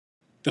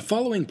The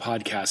following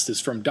podcast is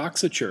from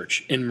Doxa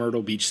Church in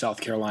Myrtle Beach, South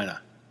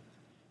Carolina.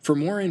 For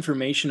more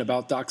information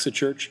about Doxa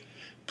Church,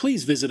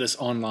 please visit us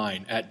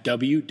online at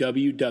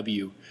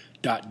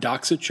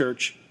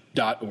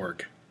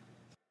www.doxachurch.org.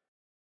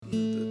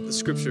 The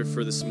scripture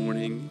for this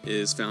morning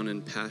is found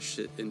in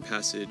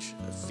passage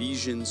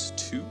Ephesians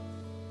 2,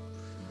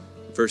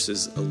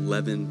 verses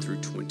 11 through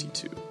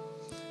 22.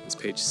 It's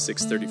page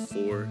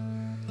 634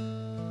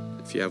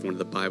 if you have one of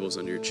the Bibles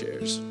under your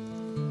chairs.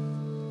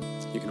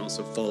 You can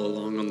also follow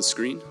along on the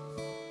screen.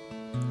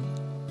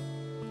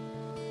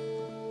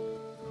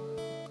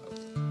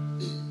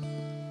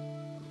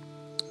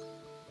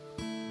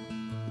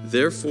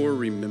 Therefore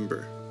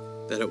remember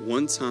that at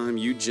one time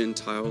you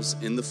Gentiles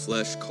in the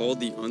flesh called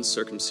the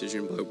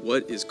uncircumcision by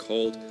what is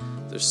called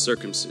the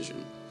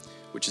circumcision,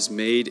 which is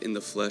made in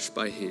the flesh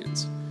by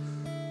hands.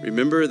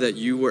 Remember that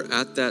you were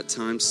at that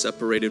time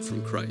separated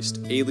from Christ,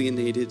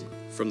 alienated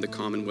from the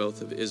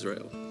commonwealth of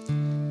Israel,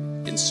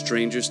 and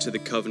strangers to the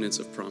covenants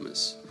of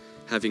promise,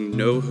 having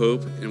no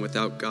hope and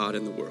without God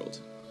in the world.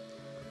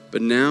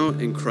 But now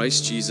in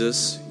Christ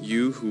Jesus,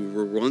 you who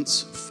were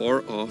once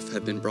far off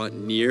have been brought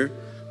near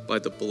by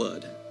the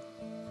blood.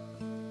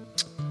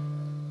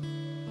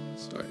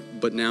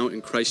 But now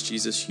in Christ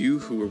Jesus, you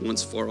who were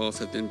once far off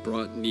have been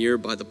brought near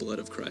by the blood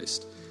of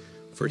Christ.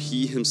 For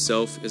he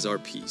himself is our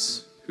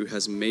peace, who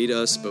has made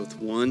us both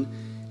one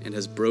and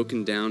has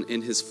broken down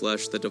in his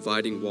flesh the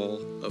dividing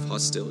wall of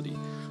hostility,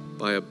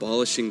 by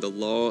abolishing the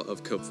law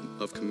of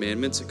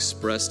commandments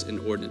expressed in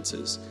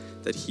ordinances,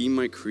 that he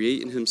might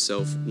create in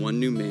himself one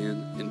new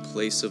man in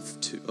place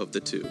of the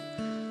two,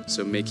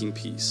 so making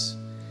peace,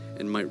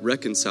 and might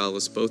reconcile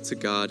us both to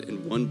God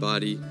in one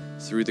body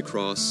through the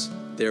cross,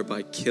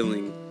 thereby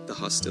killing the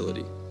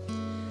hostility.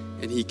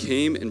 And he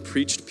came and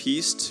preached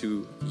peace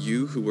to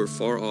you who were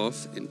far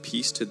off, and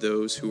peace to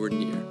those who were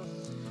near.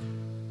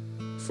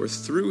 For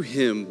through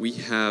him we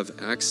have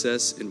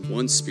access in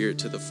one Spirit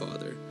to the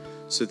Father.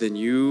 So then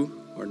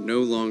you are no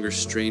longer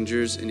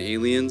strangers and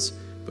aliens,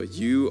 but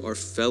you are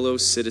fellow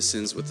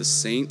citizens with the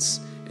saints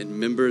and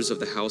members of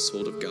the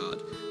household of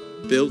God,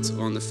 built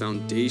on the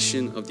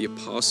foundation of the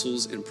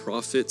apostles and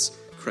prophets,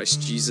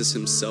 Christ Jesus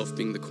himself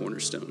being the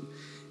cornerstone,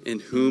 in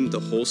whom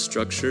the whole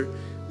structure,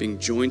 being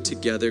joined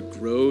together,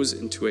 grows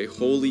into a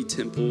holy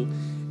temple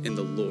in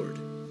the Lord.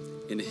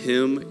 In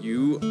him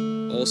you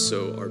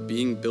also are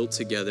being built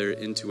together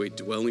into a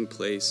dwelling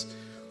place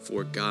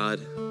for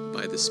God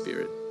by the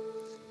Spirit.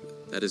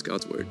 That is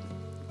God's word.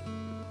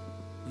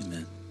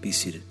 Amen. Be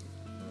seated.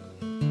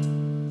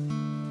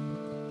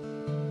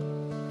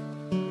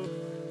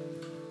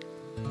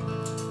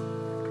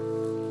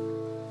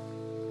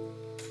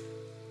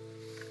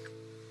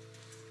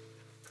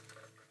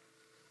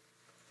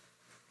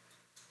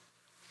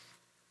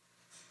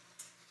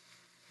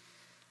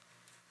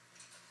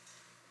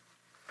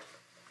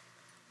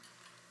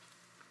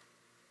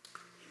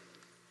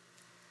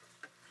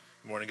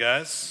 Good morning,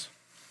 guys.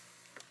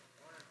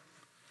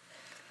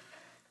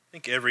 I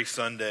think every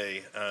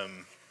Sunday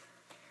I'm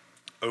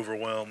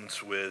overwhelmed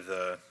with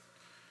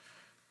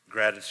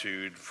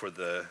gratitude for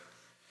the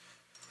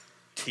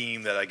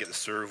team that I get to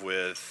serve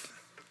with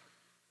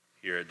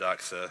here at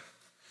Doxa.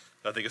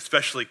 I think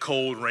especially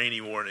cold, rainy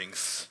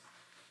mornings,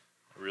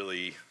 I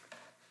really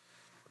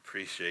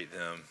appreciate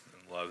them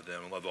and love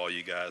them. I love all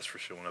you guys for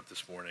showing up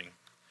this morning.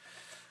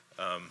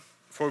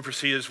 Before we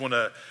proceed, I just want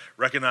to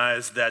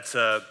recognize that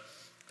the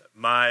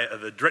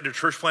director of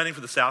church planning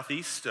for the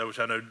Southeast, which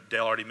I know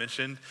Dale already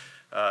mentioned,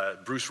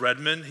 Bruce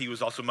Redmond, he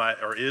was also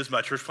is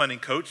my church planning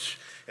coach,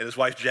 and his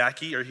wife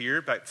Jackie are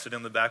here, sitting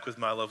in the back with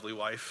my lovely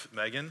wife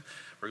Megan.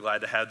 We're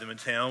glad to have them in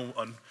town.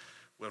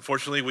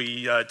 Unfortunately,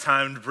 we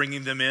timed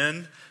bringing them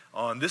in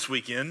on this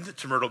weekend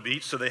to Myrtle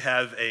Beach, so they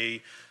have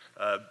a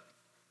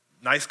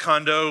nice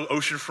condo,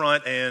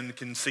 oceanfront, and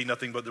can see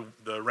nothing but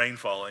the rain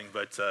falling.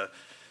 But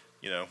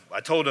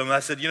I told them, I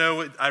said,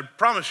 I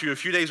promise you a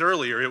few days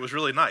earlier, it was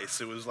really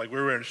nice. It was like we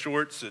were wearing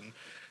shorts and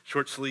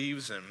short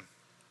sleeves, and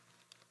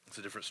it's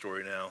a different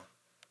story now.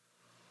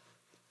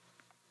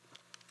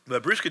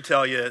 But Bruce could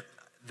tell you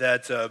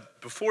that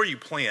before you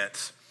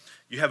plant,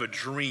 you have a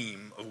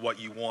dream of what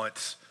you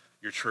want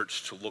your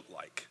church to look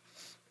like.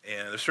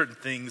 And there's certain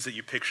things that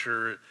you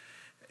picture.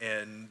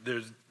 And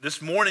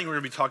this morning we're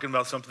going to be talking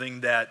about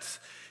something that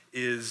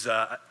is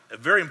a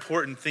very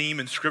important theme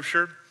in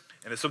Scripture.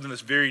 And it's something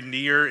that's very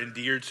near and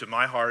dear to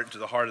my heart and to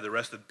the heart of the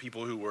rest of the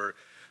people who were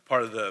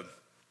part of the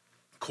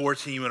core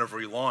team whenever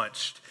we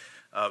launched.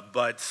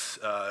 But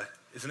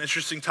it's an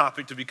interesting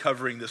topic to be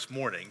covering this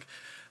morning.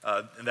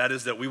 And that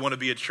is that we want to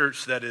be a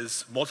church that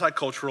is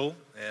multicultural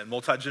and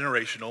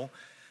multi-generational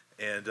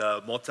and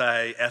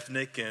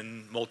multi-ethnic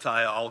and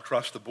all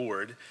across the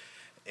board.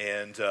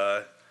 And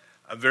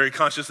I'm very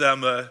conscious that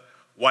I'm a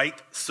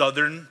white,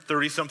 Southern,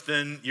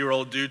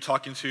 30-something-year-old dude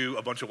talking to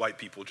a bunch of white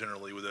people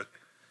generally with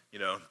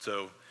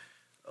so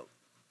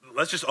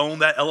let's just own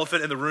that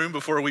elephant in the room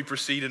before we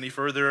proceed any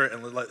further,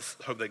 and let's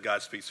hope that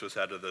God speaks to us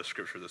out of the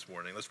Scripture this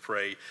morning. Let's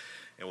pray,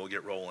 and we'll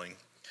get rolling.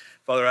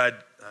 Father, I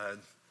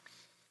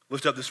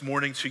lift up this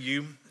morning to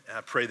you And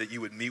I pray that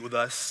you would meet with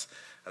us.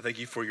 I thank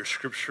you for your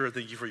scripture. I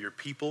thank you for your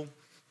people.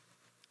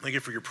 Thank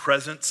you for your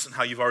presence and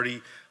how you've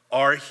already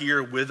are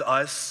here with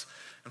us.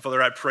 And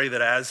Father, I pray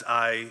that as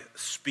I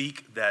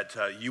speak, that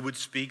you would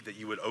speak, that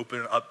you would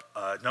open up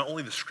not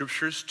only the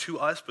scriptures to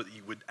us, but that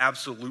you would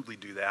absolutely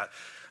do that.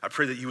 I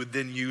pray that you would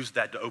then use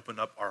that to open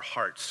up our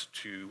hearts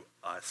to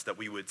us, that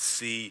we would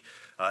see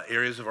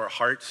areas of our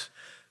hearts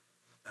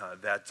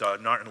that are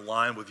not in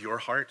line with your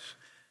heart,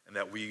 and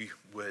that we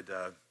would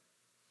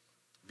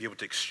be able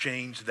to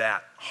exchange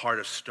that heart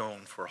of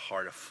stone for a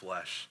heart of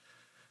flesh.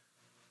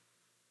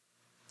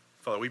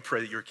 Father, we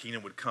pray that your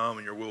kingdom would come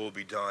and your will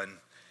be done,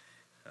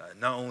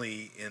 not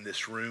only in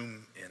this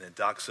room and in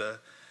Doxa,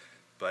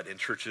 but in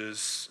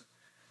churches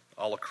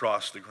all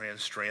across the Grand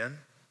Strand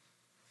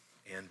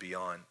and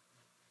beyond.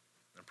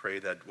 I pray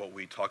that what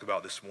we talk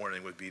about this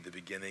morning would be the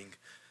beginning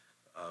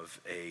of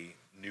a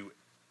new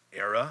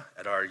era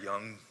at our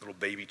young little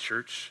baby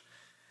church,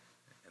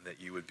 and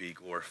that you would be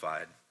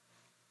glorified.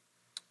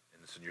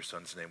 And it's in your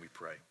Son's name we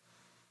pray.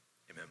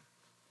 Amen.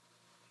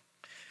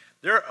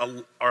 There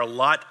are a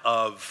lot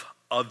of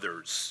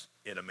others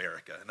in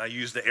America, and I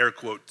use the air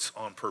quotes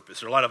on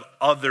purpose. There are a lot of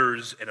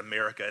others in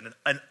America, and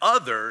an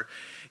other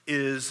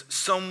is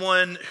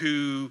someone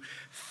who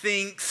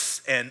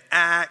thinks and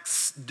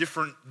acts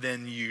different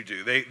than you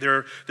do.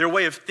 Their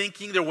way of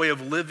thinking, their way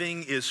of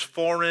living is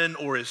foreign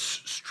or is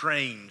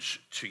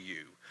strange to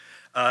you.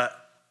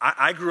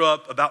 I grew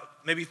up about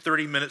maybe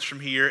 30 minutes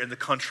from here in the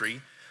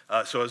country.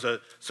 So as a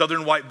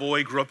southern white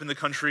boy, grew up in the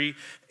country,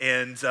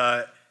 and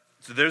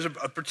so there's a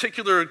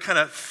particular kind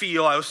of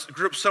feel. I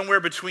grew up somewhere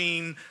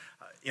between,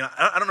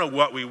 I don't know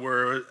what we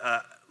were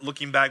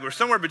looking back. We're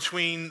somewhere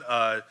between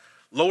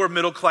lower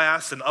middle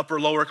class and upper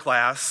lower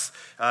class.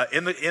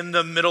 In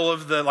the middle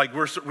of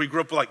we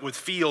grew up with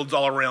fields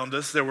all around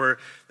us. There were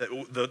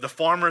the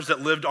farmers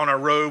that lived on our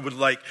road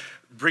would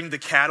bring the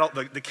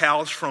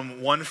cows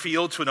from one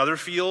field to another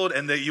field,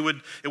 and it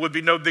would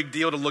be no big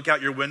deal to look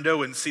out your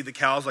window and see the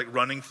cows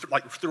running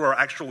through our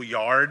actual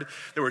yard.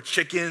 There were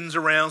chickens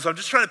around. So I'm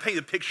just trying to paint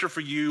a picture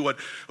for you.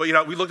 We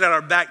looked out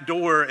our back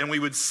door and we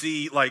would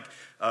see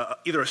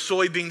either a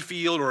soybean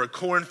field or a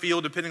corn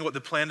field, depending on what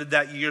they planted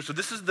that year. So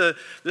this is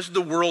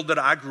the world that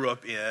I grew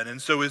up in, and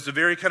so it's a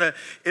very kind of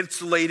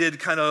insulated,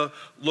 kind of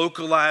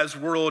localized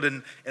world.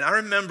 And I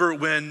remember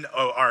when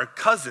our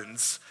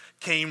cousins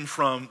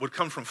would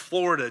come from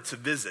Florida to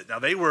visit. Now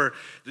they were,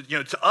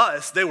 to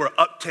us, they were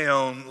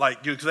uptown,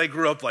 because they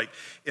grew up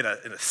in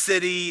a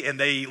city and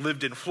they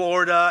lived in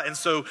Florida. And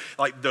so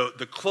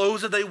the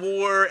clothes that they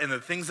wore and the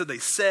things that they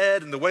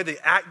said and the way they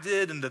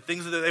acted and the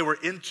things that they were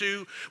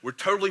into were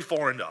totally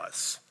foreign to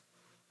us.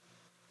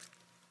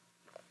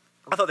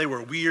 I thought they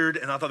were weird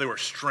and I thought they were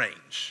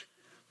strange.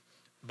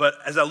 But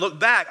as I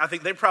look back, I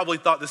think they probably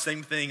thought the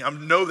same thing. I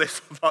know they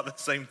thought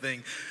the same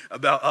thing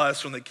about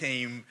us when they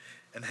came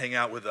and hang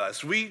out with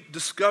us. We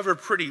discover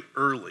pretty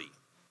early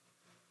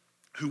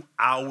who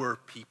our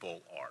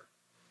people are.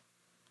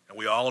 And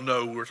we all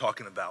know who we're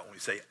talking about when we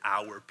say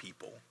our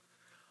people.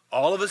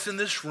 All of us in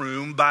this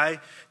room,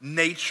 by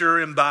nature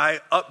and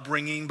by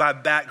upbringing, by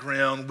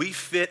background, we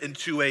fit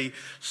into a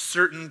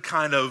certain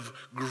kind of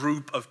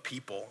group of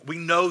people. We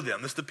know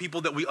them. It's the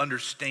people that we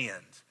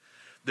understand.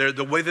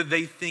 The way that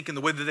they think and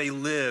the way that they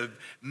live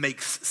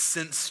makes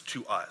sense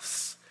to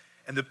us.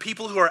 And the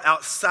people who are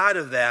outside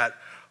of that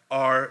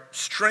are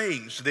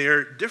strange.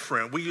 They're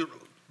different. We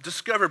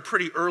discover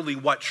pretty early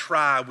what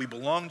tribe we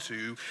belong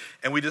to,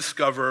 and we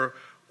discover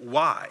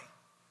why.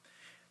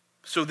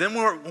 So then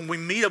when we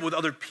meet up with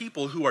other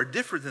people who are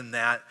different than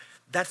that,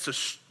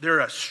 they're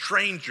a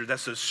stranger.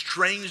 That's a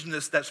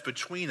strangeness that's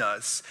between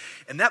us,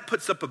 and that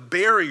puts up a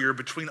barrier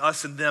between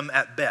us and them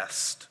at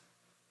best.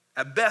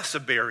 At best, a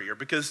barrier,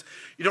 because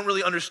you don't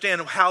really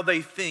understand how they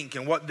think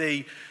and what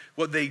they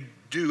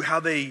do, how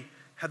they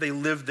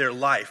live their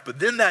life. But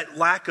then that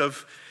lack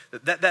of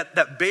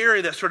that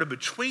barrier that's sort of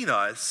between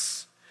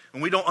us,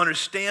 and we don't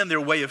understand their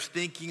way of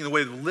thinking and the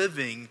way of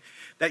living,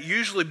 that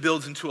usually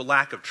builds into a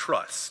lack of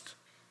trust.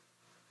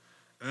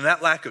 And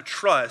that lack of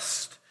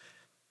trust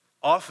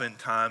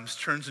oftentimes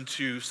turns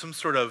into some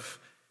sort of,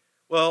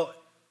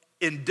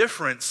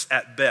 indifference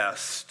at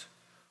best,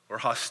 or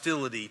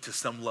hostility to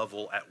some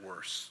level at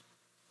worst.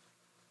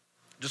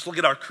 Just look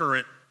at our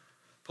current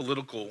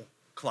political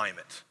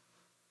climate.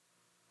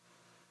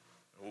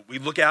 We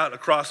look out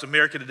across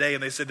America today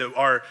and they said that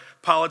our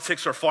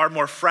politics are far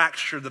more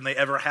fractured than they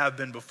ever have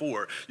been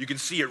before. You can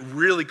see it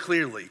really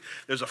clearly.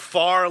 There's a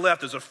far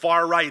left, there's a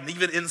far right, and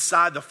even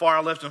inside the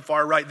far left and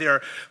far right, there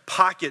are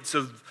pockets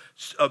of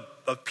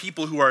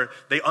people who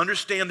they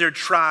understand their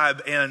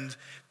tribe and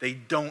they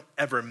don't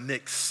ever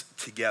mix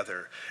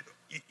together.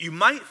 You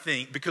might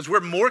think, because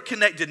we're more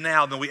connected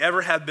now than we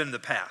ever have been in the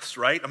past,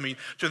 right? I mean,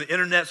 to the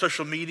internet,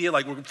 social media,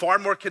 we're far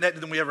more connected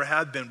than we ever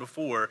have been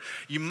before.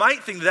 You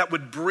might think that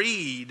would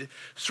breed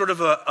sort of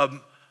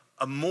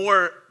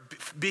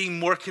being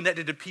more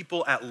connected to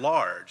people at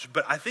large.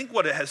 But I think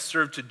what it has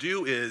served to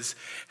do is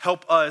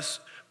help us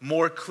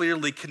more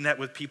clearly connect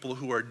with people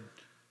who are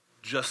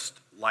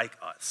just like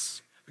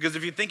us. Because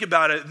if you think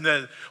about it,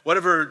 in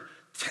whatever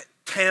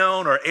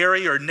town or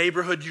area or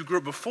neighborhood you grew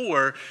up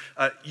before,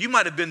 you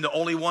might have been the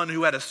only one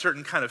who had a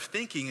certain kind of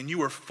thinking, and you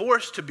were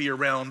forced to be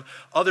around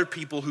other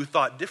people who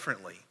thought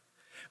differently.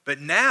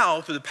 But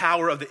now, through the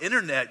power of the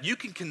internet, you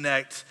can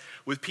connect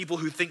with people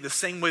who think the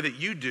same way that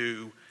you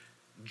do,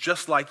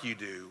 just like you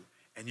do,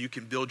 and you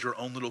can build your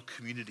own little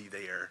community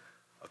there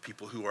of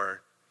people who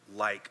are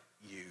like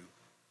you,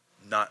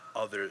 not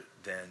other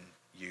than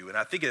you. And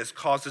I think it has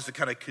caused us to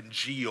kind of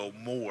congeal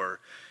more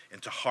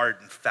into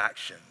hardened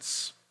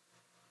factions.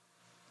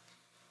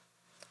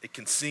 It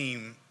can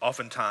seem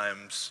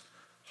oftentimes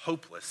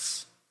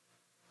hopeless.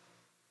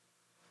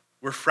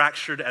 We're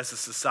fractured as a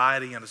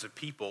society and as a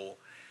people,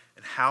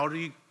 and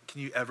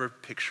can you ever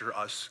picture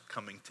us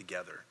coming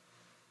together?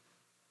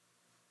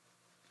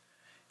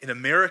 In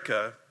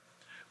America,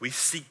 we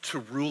seek to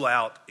rule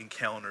out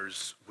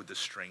encounters with the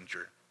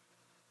stranger.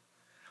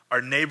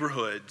 Our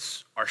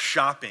neighborhoods, our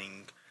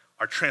shopping,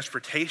 our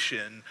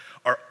transportation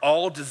are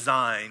all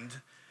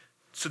designed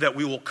so that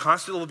we will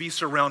constantly be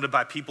surrounded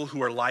by people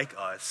who are like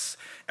us,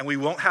 and we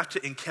won't have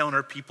to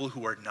encounter people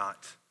who are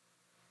not,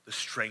 the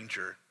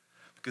stranger,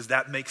 because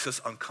that makes us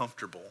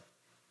uncomfortable.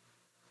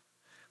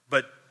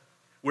 But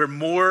we're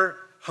more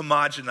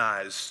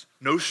homogenized,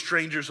 no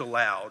strangers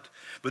allowed.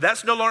 But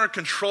that's no longer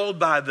controlled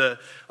by the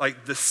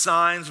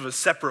signs of a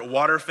separate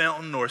water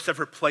fountain or a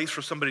separate place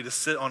for somebody to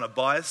sit on a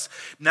bus.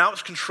 Now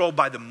it's controlled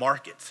by the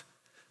market,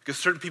 because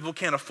certain people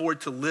can't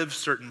afford to live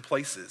certain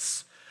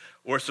places,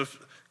 or it's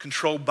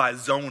controlled by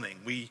zoning.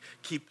 We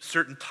keep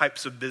certain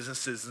types of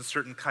businesses and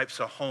certain types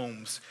of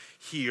homes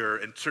here,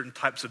 and certain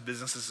types of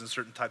businesses and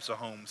certain types of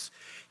homes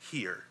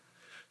here.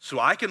 So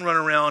I can run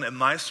around in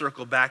my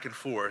circle back and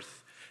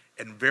forth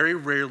and very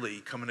rarely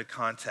come into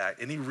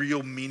contact, any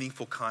real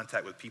meaningful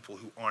contact with people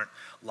who aren't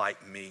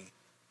like me.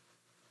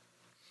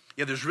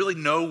 Yeah, there's really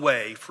no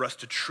way for us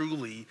to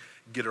truly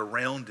get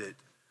around it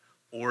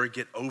or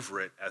get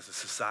over it as a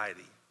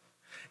society.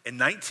 In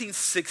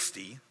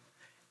 1960,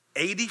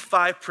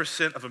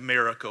 85% of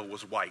America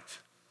was white.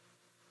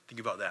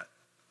 Think about that.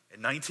 In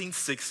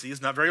 1960,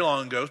 it's not very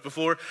long ago, it's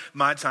before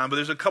my time, but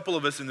there's a couple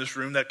of us in this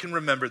room that can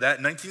remember that.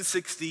 In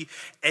 1960,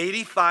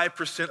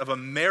 85% of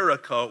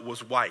America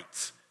was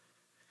white.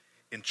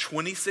 In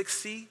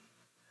 2060,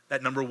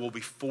 that number will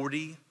be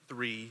 43%.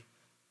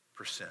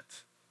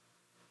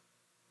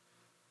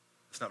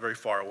 It's not very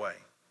far away.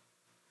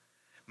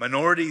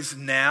 Minorities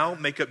now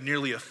make up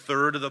nearly a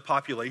third of the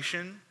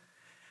population.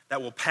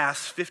 That will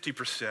pass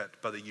 50%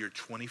 by the year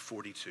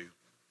 2042.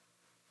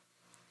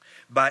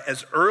 By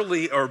as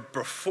early or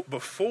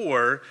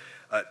before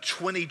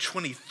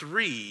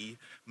 2023,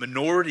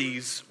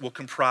 minorities will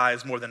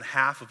comprise more than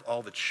half of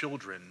all the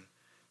children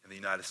in the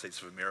United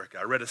States of America.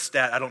 I read a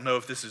stat, I don't know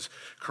if this is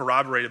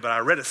corroborated, but I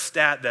read a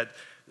stat that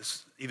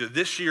either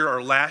this year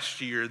or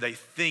last year, they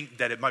think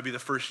that it might be the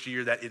first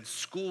year that in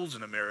schools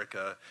in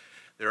America,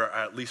 there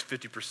are at least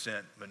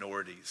 50%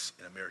 minorities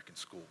in American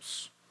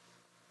schools.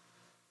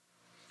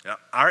 Now,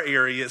 our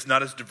area is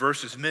not as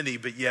diverse as many,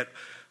 but yet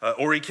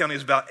Horry County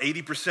is about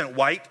 80%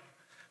 white,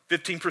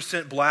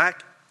 15%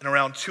 black, and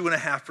around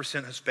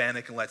 2.5%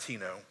 Hispanic and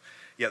Latino.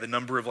 Yeah, the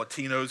number of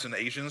Latinos and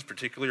Asians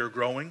particularly are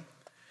growing.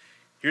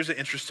 Here's an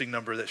interesting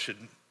number that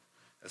should,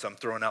 as I'm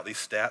throwing out these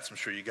stats, I'm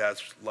sure you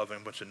guys are loving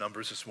a bunch of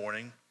numbers this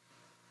morning.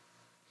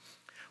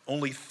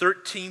 Only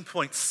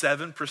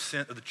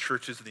 13.7% of the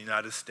churches in the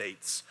United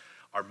States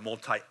are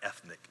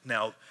multi-ethnic.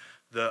 Now,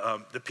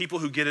 the people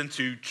who get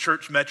into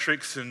church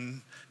metrics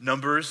and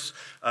numbers,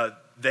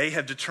 they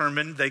have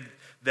determined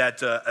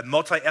that a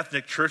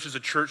multi-ethnic church is a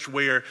church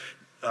where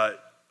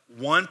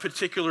one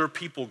particular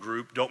people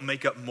group don't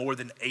make up more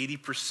than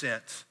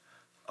 80%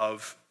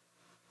 of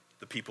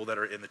the people that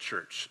are in the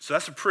church. So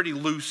that's a pretty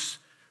loose,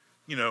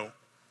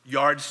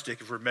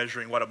 yardstick if we're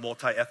measuring what a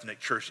multi-ethnic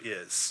church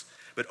is.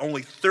 But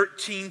only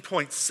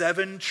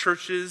 13.7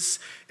 churches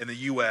in the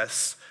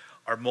U.S.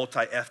 are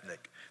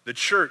multi-ethnic. The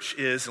church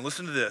is, and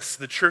listen to this,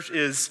 the church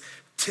is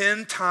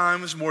 10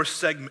 times more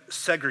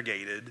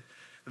segregated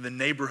than the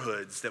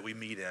neighborhoods that we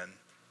meet in.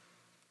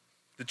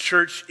 The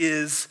church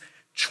is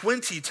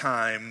 20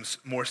 times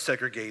more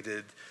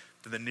segregated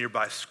than the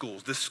nearby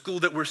schools. The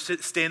school that we're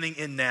standing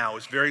in now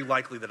is very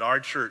likely that our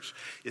church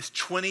is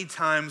 20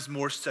 times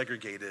more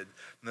segregated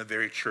than the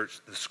very church,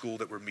 the school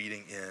that we're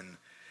meeting in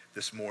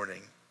this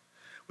morning.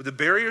 With the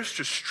barriers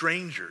to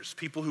strangers,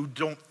 people who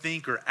don't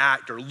think or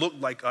act or look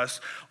like us,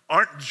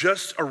 aren't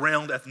just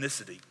around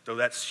ethnicity, though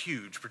that's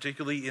huge,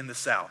 particularly in the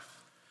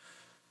South.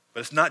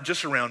 But it's not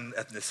just around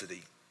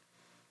ethnicity.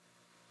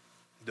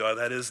 Though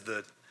that is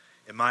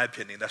in my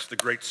opinion, that's the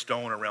great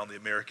stone around the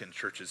American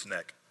church's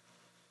neck,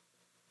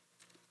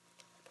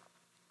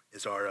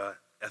 is our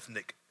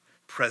ethnic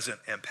present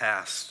and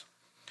past.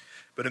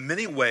 But in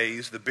many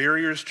ways, the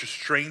barriers to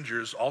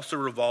strangers also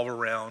revolve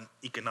around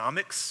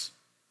economics,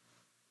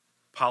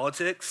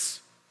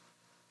 politics,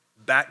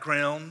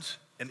 background,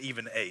 and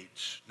even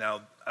age.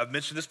 Now, I've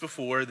mentioned this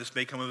before. This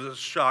may come as a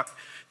shock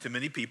to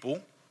many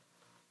people,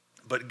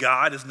 but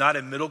God is not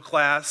a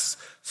middle-class,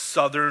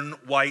 Southern,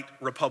 white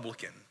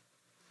Republican.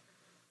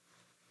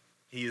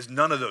 He is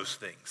none of those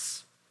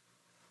things.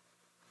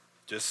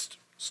 Just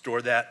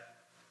store that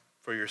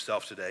for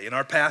yourself today. In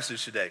our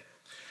passage today,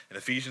 in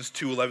Ephesians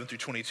 2:11 through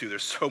 22,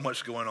 there's so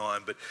much going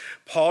on, but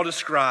Paul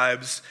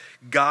describes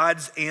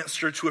God's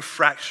answer to a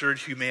fractured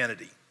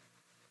humanity.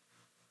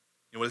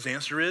 You know what his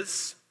answer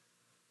is?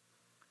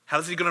 How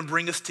is he going to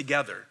bring us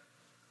together?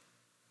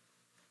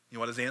 You know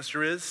what his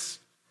answer is?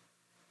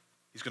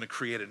 He's going to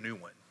create a new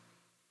one.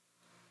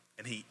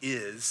 And he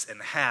is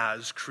and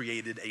has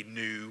created a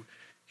new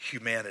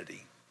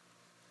humanity.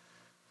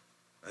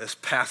 This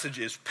passage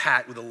is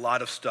packed with a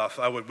lot of stuff.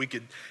 We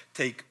could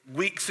take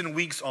weeks and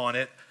weeks on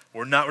it.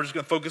 We're just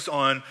going to focus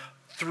on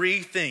 3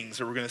 things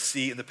that we're going to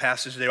see in the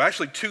passage today. Well,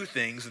 actually 2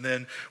 things, and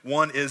then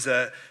one is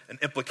an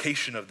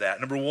implication of that.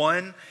 Number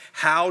 1,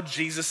 how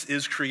Jesus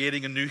is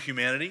creating a new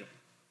humanity.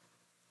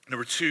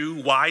 Number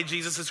 2, why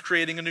Jesus is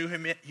creating a new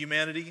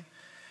humanity.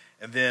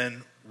 And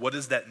then what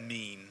does that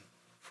mean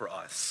for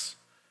us?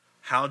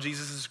 How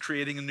Jesus is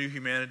creating a new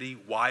humanity,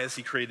 why is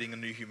he creating a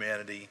new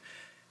humanity?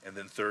 And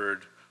then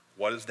third,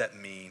 what does that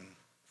mean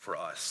for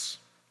us?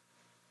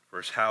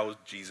 First, how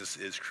Jesus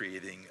is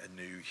creating a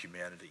new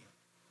humanity.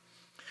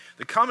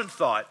 The common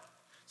thought,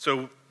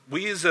 so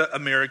we as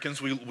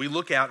Americans, we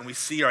look out and we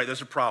see, all right,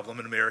 there's a problem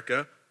in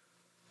America.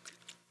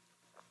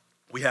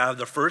 We have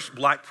the first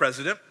black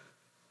president,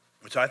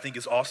 which I think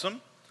is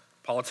awesome.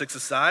 Politics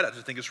aside, I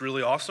just think it's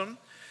really awesome.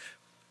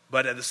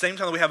 But at the same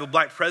time that we have a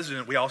black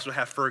president, we also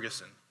have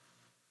Ferguson.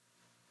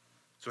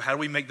 So how do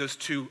we make those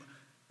two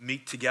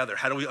meet together?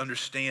 How do we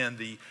understand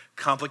the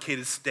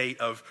complicated state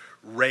of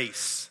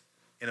race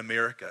in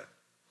America?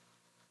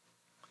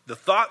 The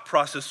thought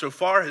process so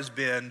far has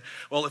been,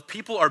 well, if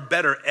people are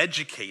better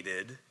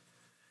educated,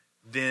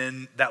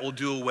 then that will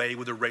do away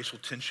with the racial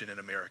tension in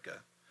America.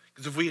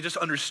 Because if we just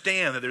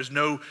understand that there's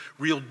no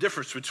real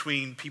difference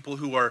between people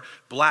who are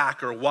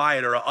black or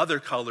white or other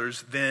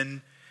colors,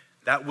 then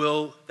that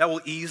will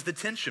ease the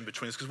tension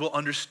between us because we'll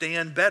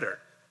understand better.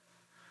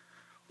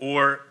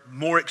 Or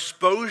more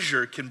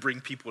exposure can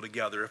bring people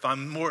together. If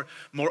I'm more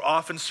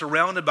often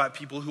surrounded by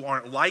people who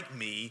aren't like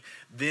me,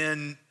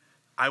 then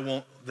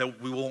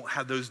we won't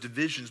have those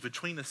divisions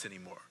between us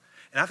anymore.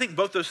 And I think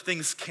both those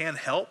things can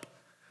help,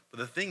 but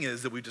the thing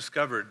is that we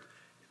discovered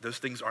those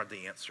things aren't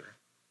the answer.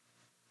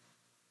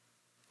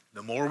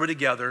 The more we're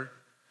together,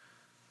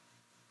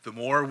 the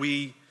more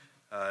we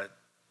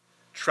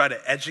try to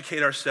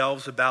educate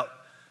ourselves about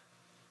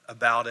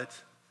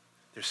it,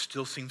 there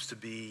still seems to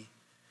be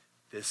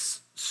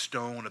this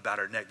stone about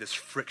our neck, this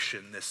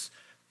friction, this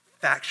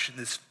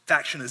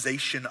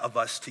factionization of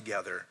us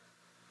together.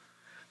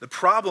 The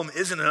problem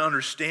isn't an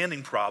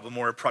understanding problem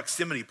or a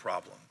proximity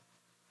problem.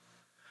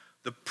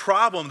 The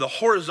problem, the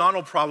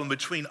horizontal problem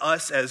between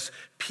us as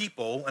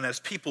people and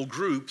as people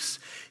groups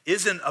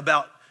isn't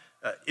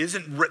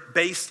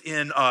based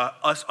in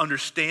us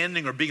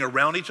understanding or being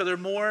around each other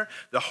more.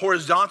 The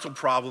horizontal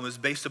problem is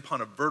based upon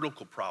a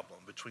vertical problem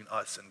between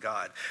us and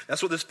God.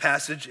 That's what this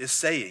passage is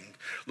saying.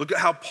 Look at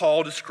how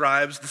Paul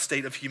describes the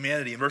state of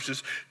humanity. In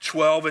verses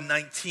 12 and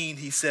 19,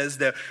 he says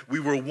that we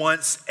were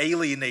once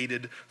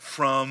alienated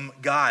from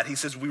God. He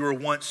says we were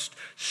once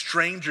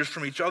strangers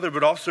from each other,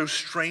 but also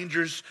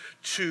strangers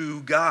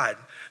to God.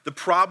 The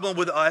problem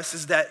with us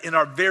is that in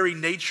our very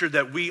nature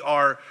that we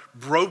are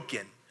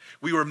broken.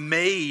 We were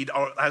made,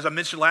 as I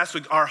mentioned last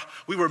week,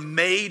 we were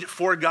made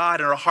for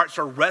God, and our hearts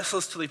are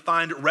restless till they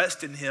find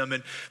rest in Him.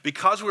 And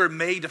because we were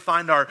made to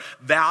find our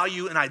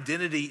value and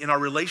identity in our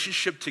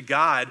relationship to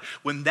God,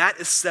 when that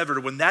is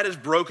severed, when that is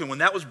broken, when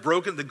that was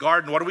broken in the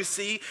garden, what do we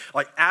see?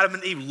 Like Adam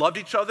and Eve loved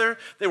each other.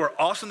 They were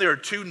awesome. They were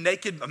two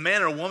naked, a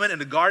man and a woman in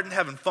the garden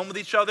having fun with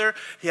each other.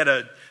 They had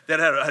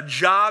a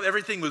job.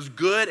 Everything was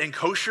good and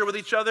kosher with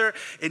each other.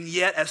 And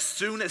yet, as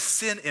soon as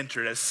sin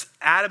entered, as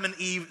Adam and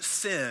Eve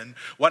sinned,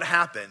 what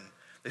happened?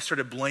 They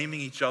started blaming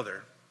each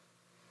other.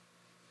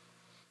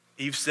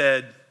 Eve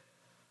said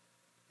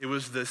it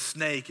was the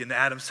snake, and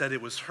Adam said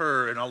it was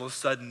her, and all of a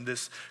sudden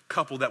this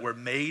couple that were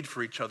made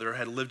for each other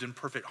had lived in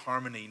perfect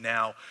harmony.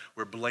 Now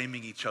we're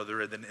blaming each other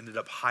and then ended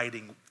up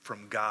hiding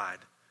from God.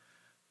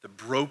 The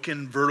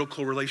broken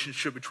vertical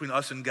relationship between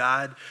us and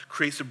God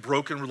creates a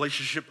broken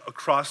relationship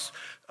across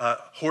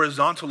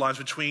horizontal lines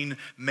between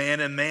man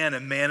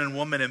and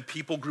woman, and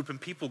people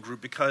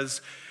group,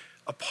 because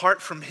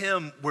apart from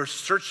Him, we're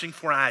searching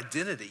for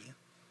identity.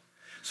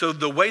 So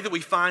the way that we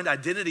find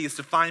identity is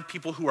to find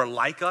people who are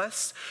like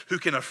us, who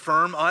can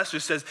affirm us, who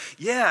says,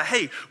 yeah,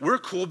 hey, we're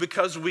cool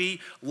because we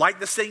like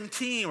the same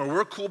team, or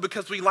we're cool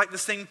because we like the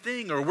same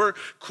thing, or we're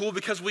cool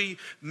because we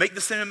make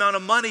the same amount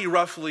of money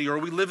roughly, or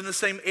we live in the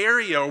same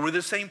area, or we're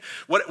the same.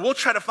 We'll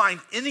try to find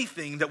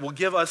anything that will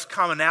give us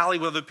commonality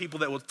with other people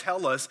that will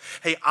tell us,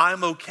 hey,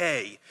 I'm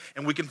okay.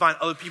 And we can find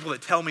other people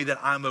that tell me that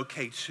I'm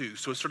okay too.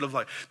 So it's sort of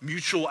like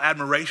mutual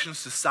admiration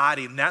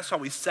society, and that's how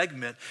we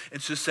segment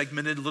into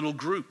segmented little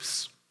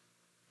groups.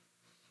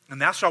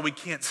 And that's why we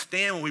can't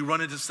stand when we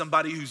run into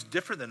somebody who's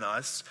different than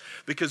us,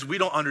 because we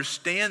don't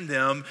understand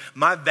them.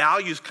 My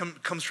values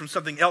comes from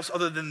something else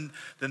other than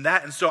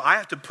that. And so I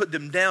have to put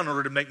them down in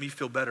order to make me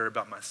feel better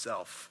about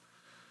myself.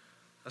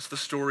 That's the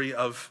story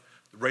of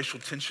the racial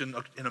tension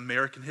in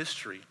American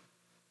history,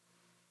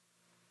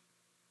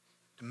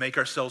 to make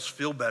ourselves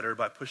feel better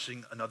by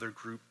pushing another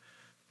group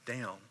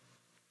down.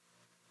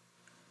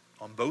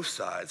 On both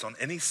sides, on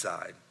any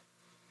side.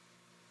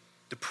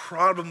 The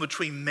problem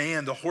between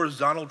man, the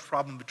horizontal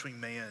problem between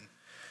man,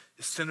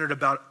 is centered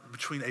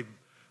between a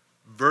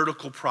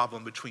vertical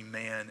problem between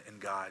man and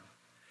God.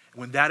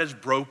 When that is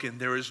broken,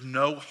 there is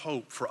no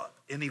hope for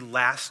any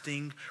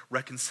lasting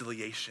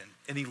reconciliation,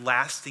 any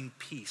lasting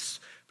peace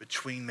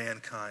between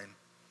mankind.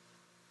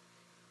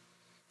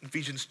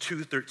 Ephesians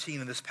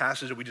 2:13 in this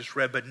passage that we just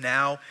read, but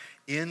now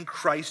in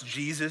Christ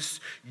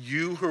Jesus,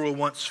 you who were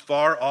once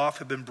far off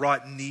have been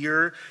brought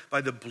near by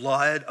the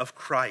blood of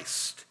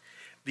Christ.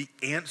 The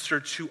answer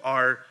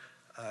to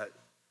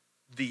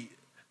the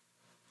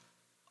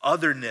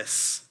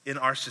otherness in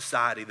our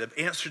society, the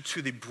answer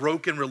to the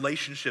broken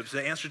relationships,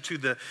 the answer to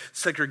the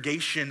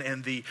segregation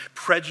and the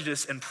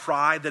prejudice and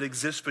pride that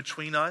exists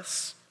between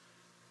us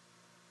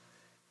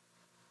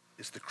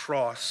is the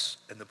cross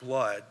and the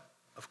blood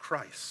of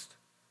Christ.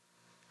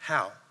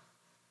 How?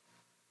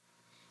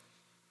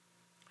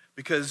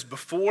 Because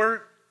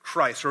before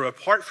Christ, or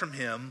apart from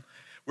him,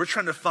 we're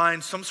trying to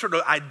find some sort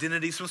of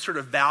identity, some sort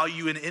of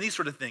value in any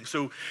sort of thing.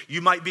 So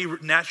you might be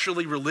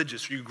naturally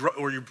religious,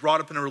 or you're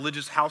brought up in a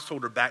religious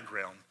household or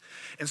background.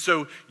 And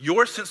so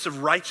your sense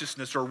of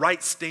righteousness or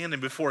right standing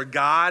before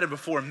God and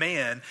before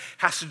man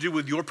has to do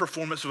with your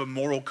performance of a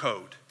moral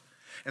code.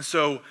 And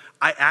so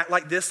I act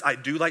like this, I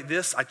do like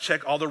this, I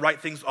check all the right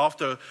things off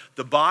the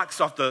box,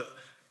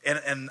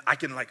 and I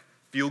can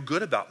feel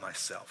good about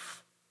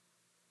myself.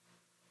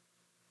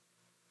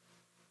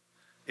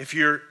 If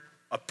you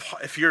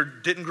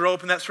didn't grow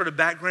up in that sort of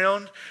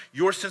background,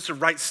 your sense of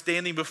right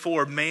standing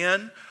before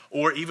man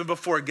or even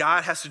before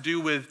God has to do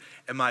with,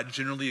 am I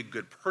generally a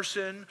good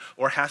person?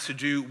 Or has to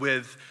do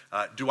with,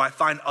 do I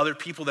find other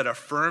people that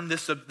affirm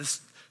this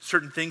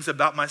certain things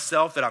about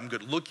myself, that I'm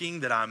good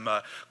looking, that I'm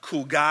a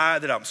cool guy,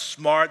 that I'm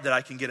smart, that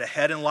I can get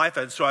ahead in life.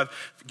 And so I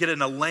get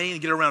in a lane,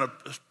 get around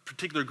a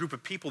particular group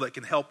of people that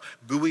can help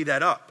buoy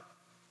that up.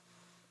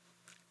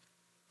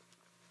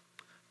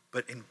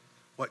 But in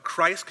what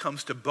Christ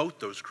comes to both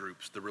those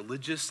groups, the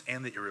religious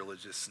and the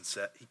irreligious,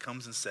 and he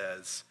comes and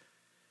says,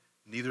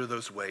 neither of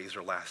those ways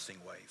are lasting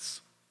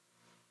ways.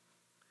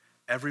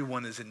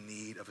 Everyone is in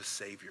need of a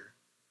Savior.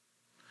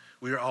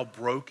 We are all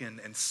broken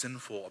and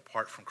sinful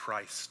apart from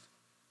Christ.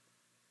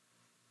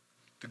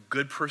 The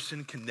good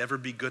person can never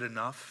be good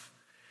enough,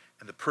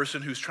 and the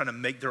person who's trying to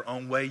make their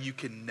own way, you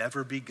can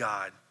never be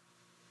God.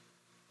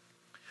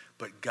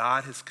 But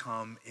God has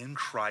come in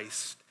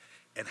Christ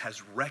and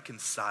has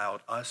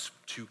reconciled us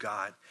to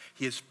God.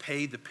 He has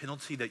paid the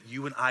penalty that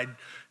you and I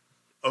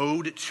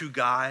owed to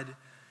God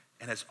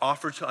and has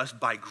offered to us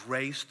by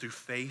grace through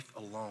faith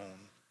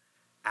alone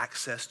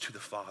access to the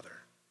Father.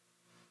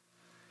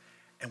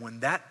 And when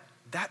that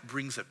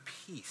brings a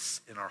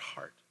peace in our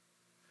heart,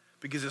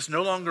 because it's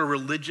no longer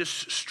religious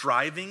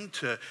striving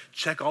to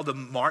check all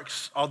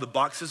the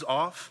boxes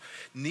off.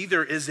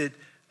 Neither is it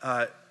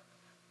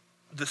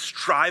the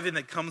striving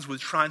that comes with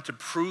trying to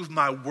prove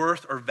my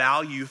worth or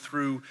value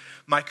through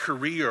my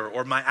career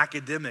or my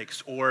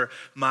academics or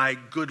my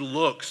good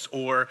looks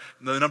or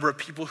the number of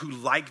people who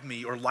like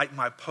me or like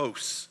my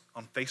posts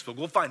on Facebook.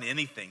 We'll find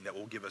anything that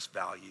will give us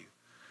value.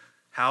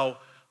 How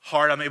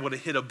hard I'm able to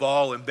hit a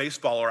ball in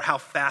baseball or how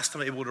fast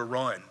I'm able to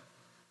run.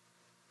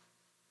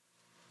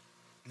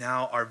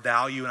 Now our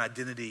value and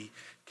identity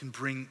can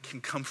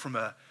come from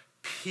a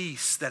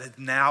peace that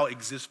now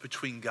exists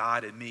between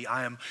God and me.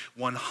 I am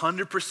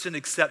 100%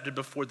 accepted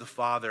before the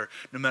Father,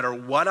 no matter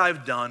what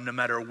I've done, no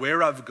matter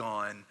where I've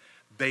gone,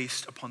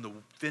 based upon the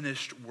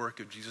finished work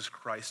of Jesus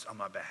Christ on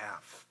my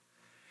behalf.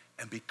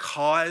 And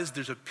because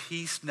there's a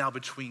peace now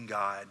between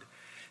God,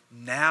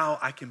 now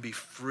I can be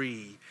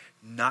free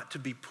not to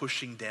be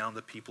pushing down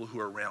the people who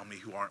are around me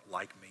who aren't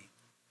like me.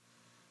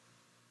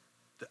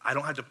 I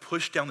don't have to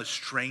push down the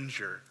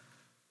stranger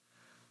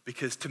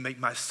to make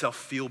myself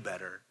feel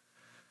better,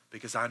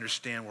 because I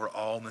understand we're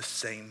all in the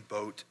same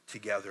boat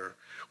together.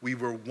 We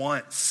were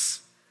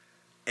once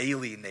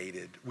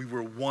alienated. We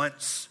were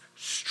once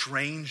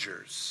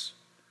strangers.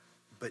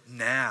 But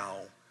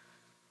now,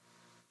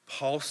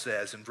 Paul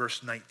says in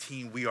verse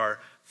 19, we are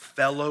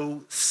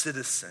fellow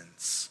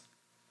citizens.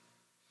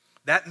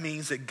 That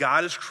means that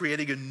God is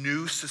creating a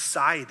new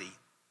society.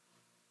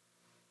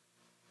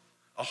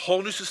 A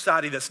whole new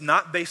society that's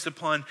not based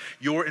upon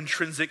your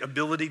intrinsic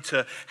ability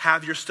to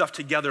have your stuff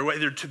together,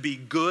 whether to be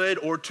good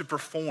or to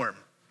perform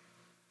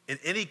in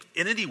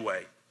any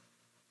way.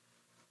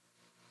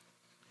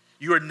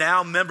 You are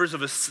now members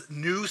of a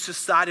new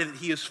society that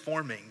he is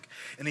forming.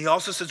 And he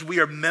also says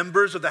we are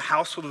members of the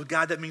household of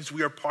God. That means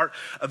we are part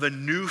of a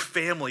new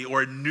family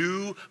or a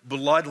new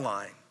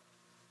bloodline.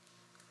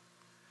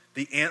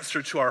 The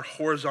answer to our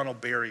horizontal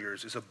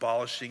barriers is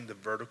abolishing the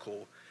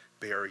vertical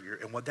barrier.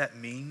 And what that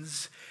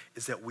means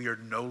is that we are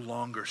no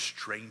longer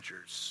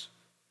strangers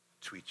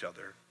to each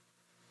other.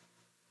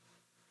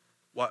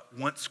 What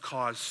once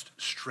caused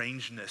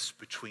strangeness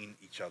between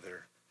each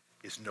other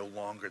is no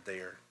longer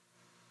there.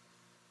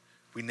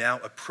 we now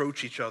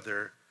approach each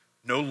other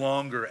no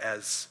longer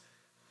as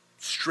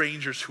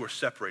strangers who are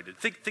separated.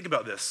 Think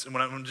about this. And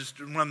when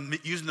I'm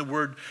using the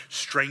word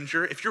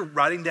stranger, if you're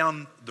riding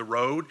down the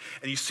road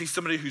and you see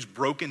somebody who's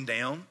broken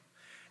down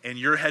and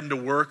you're heading to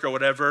work or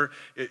whatever,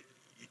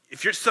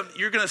 if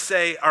you're going to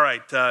say, all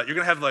right, you're going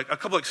to have like a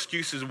couple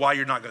excuses why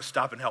you're not going to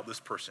stop and help this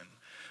person.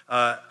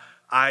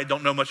 I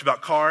don't know much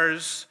about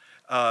cars.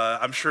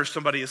 I'm sure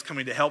somebody is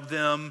coming to help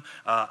them.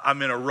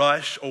 I'm in a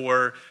rush,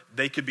 or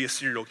they could be a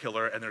serial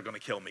killer and they're going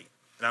to kill me.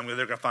 And they're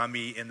going to find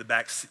me in the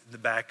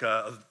back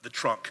of the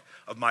trunk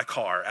of my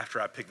car after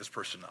I pick this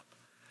person up.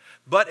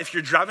 But if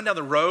you're driving down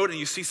the road and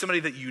you see somebody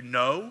that you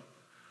know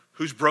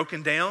who's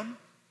broken down,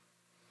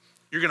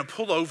 you're going to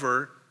pull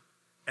over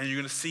and you're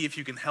going to see if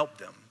you can help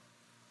them.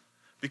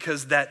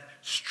 Because that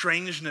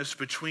strangeness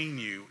between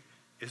you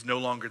is no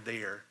longer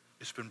there.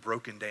 It's been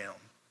broken down.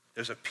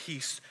 There's a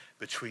peace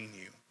between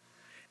you.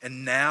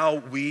 And now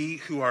we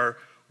who were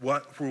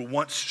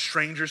once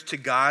strangers to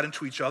God and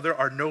to each other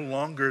are no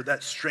longer,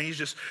 that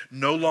strangeness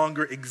no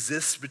longer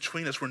exists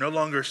between us. We're no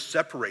longer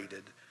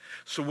separated.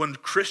 So when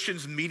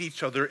Christians meet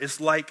each other, it's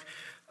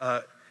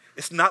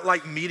not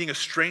like meeting a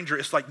stranger,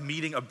 it's like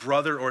meeting a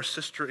brother or a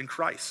sister in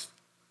Christ.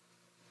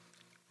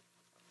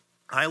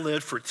 I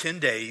lived for 10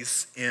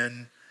 days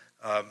in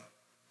an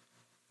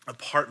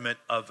apartment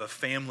of a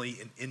family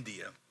in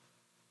India.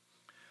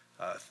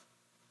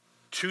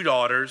 2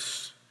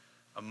 daughters,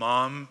 a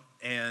mom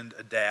and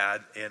a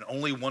dad, and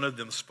only one of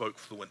them spoke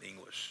fluent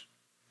English.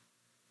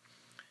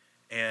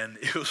 And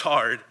it was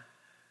hard,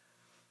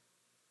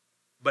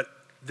 but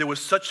there was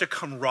such a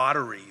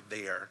camaraderie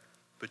there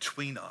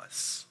between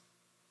us,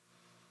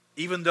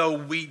 even though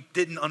we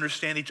didn't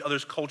understand each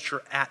other's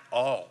culture at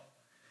all.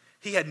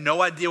 He had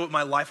no idea what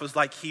my life was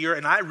like here,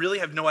 and I really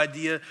have no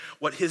idea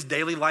what his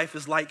daily life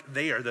is like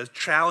there, the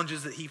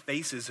challenges that he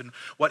faces and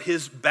what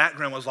his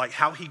background was like,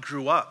 how he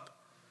grew up.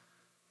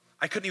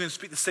 I couldn't even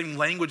speak the same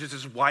language as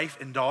his wife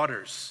and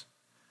daughters.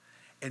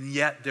 And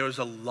yet there was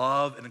a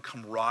love and a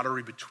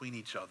camaraderie between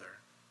each other,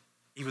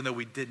 even though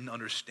we didn't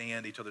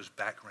understand each other's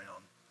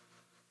background.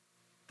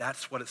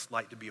 That's what it's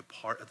like to be a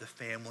part of the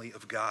family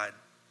of God.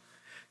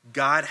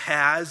 God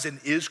has and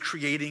is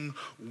creating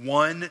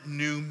one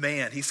new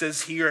man. He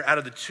says here out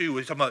of the two,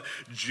 he's talking about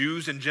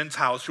Jews and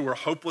Gentiles who were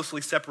hopelessly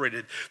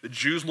separated. The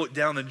Jews looked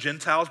down on the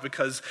Gentiles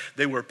because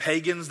they were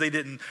pagans. They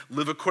didn't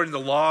live according to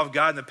the law of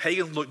God. And the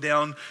pagans looked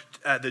down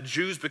at the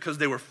Jews because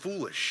they were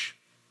foolish.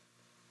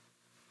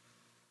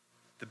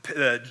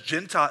 The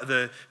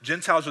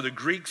Gentiles or the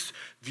Greeks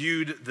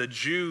viewed the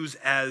Jews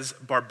as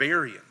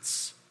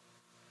barbarians.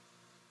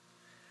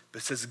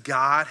 But it says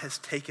God has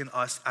taken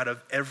us out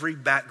of every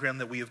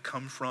background that we have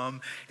come from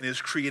and is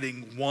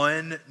creating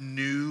one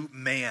new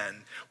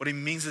man. What he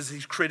means is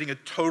he's creating a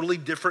totally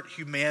different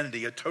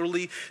humanity, a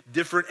totally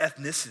different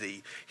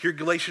ethnicity. Here,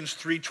 Galatians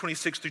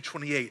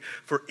 3:26-28.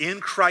 For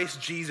in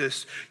Christ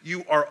Jesus,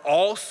 you are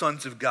all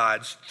sons of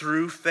God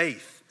through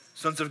faith.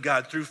 Sons of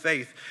God through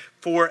faith.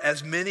 For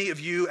as many of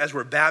you as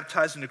were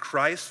baptized into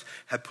Christ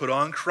have put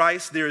on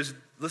Christ. Listen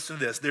to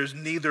this, there's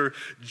neither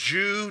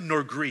Jew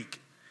nor Greek.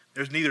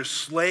 There's neither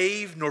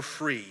slave nor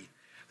free.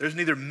 There's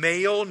neither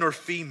male nor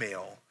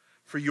female,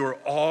 for you are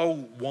all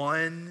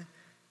one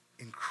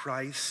in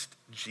Christ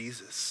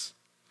Jesus.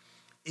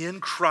 In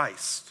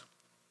Christ,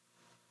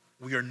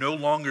 we are no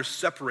longer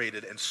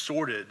separated and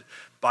sorted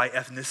by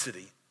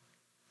ethnicity.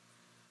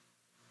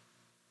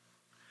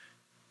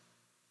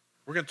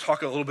 We're going to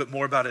talk a little bit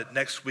more about it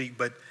next week,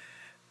 but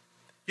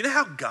you know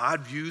how God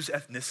views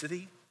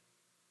ethnicity?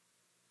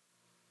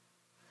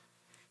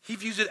 He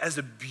views it as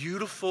a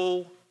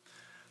beautiful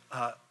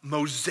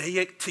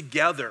mosaic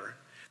together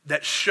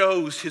that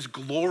shows his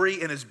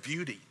glory and his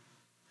beauty.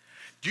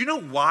 Do you know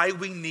why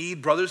we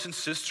need brothers and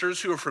sisters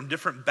who are from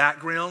different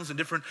backgrounds and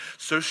different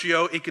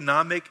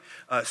socioeconomic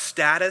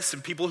status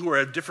and people who are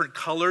of different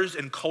colors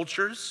and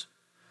cultures?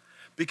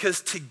 Because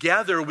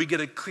together we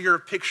get a clearer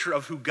picture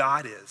of who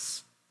God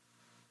is.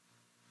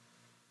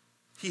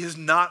 He is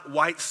not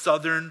white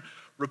Southern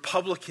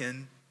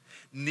Republican,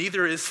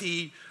 neither is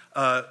he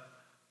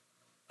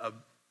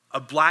a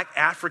black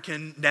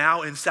African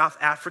now in South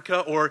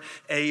Africa, or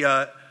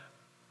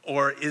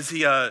is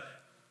he a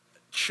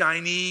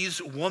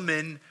Chinese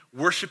woman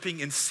worshiping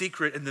in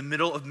secret in the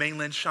middle of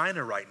mainland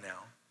China right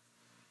now?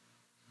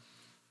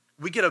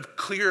 We get a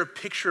clearer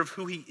picture of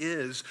who he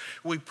is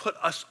when we put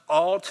us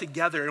all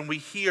together and we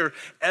hear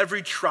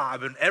every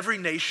tribe and every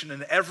nation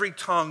and every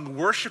tongue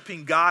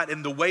worshiping God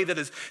in the way that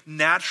is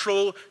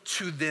natural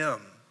to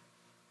them.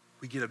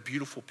 We get a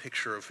beautiful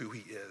picture of who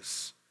he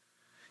is.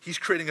 He's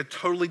creating a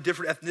totally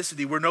different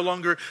ethnicity. We're no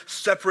longer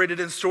separated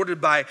and sorted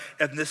by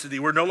ethnicity.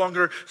 We're no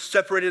longer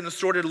separated and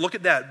sorted, look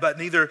at that, but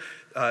neither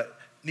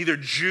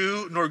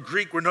Jew nor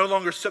Greek. We're no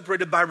longer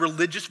separated by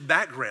religious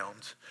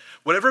background.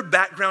 Whatever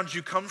background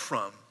you come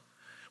from,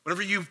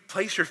 whenever you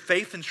place your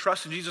faith and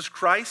trust in Jesus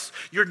Christ,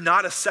 you're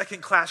not a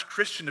second-class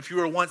Christian if you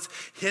were once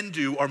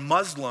Hindu or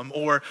Muslim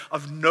or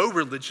of no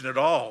religion at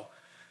all.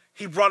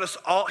 He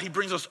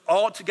brings us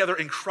all together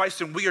in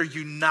Christ, and we are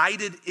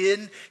united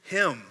in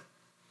him.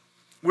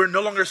 We're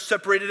no longer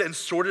separated and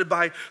sorted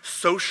by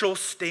social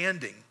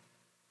standing.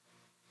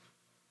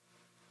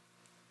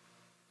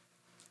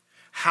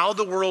 How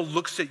the world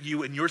looks at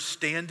you and your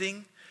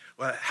standing,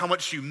 how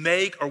much you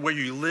make or where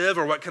you live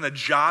or what kind of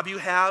job you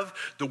have,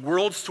 the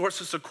world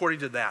sorts us according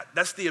to that.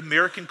 That's the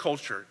American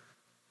culture.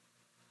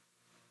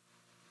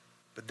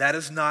 But that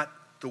is not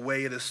the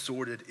way it is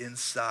sorted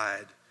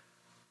inside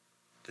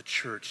the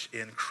church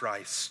in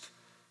Christ.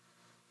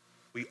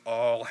 We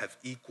all have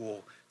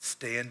equal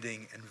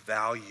standing and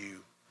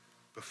value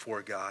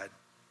before God.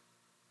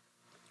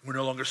 We're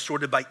no longer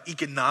sorted by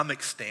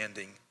economic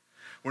standing.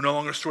 We're no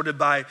longer sorted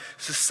by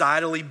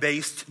societally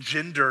based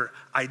gender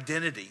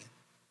identity.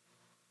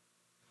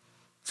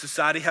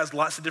 Society has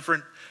lots of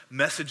different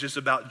messages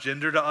about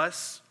gender to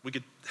us. We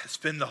could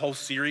spend the whole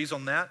series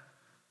on that.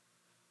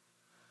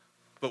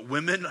 But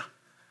women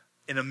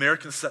in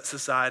American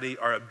society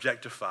are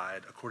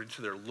objectified according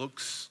to their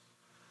looks,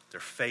 their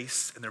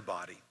face, and their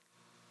body.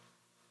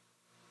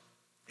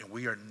 And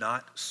we are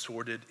not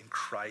sorted in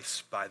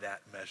Christ by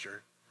that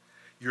measure.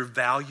 Your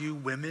value,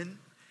 women,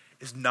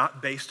 is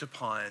not based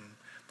upon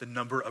the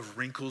number of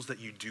wrinkles that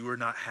you do or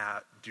not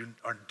have,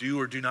 do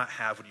or do not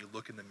have when you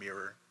look in the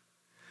mirror.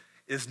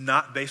 It is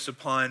not based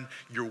upon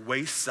your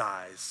waist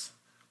size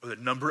or the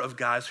number of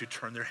guys who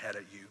turn their head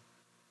at you.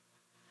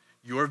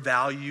 Your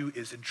value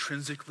is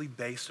intrinsically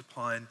based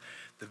upon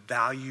the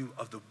value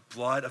of the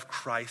blood of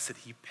Christ that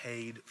he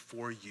paid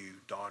for you,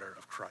 daughter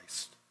of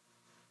Christ.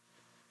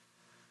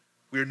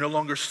 We are no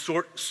longer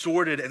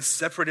sorted and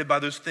separated by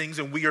those things,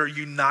 and we are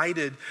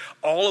united,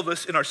 all of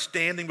us, in our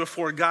standing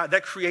before God.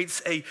 That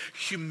creates a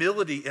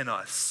humility in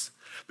us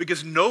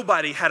because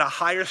nobody had a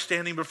higher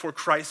standing before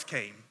Christ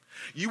came.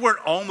 You weren't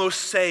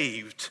almost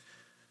saved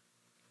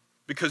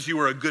because you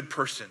were a good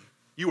person.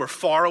 You were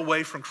far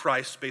away from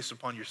Christ based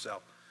upon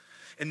yourself.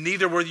 And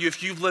neither were you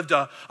if you've lived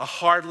a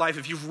hard life,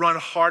 if you've run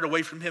hard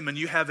away from him and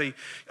you have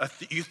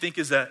you think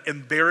is an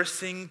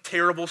embarrassing,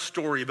 terrible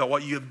story about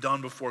what you have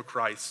done before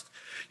Christ.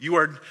 You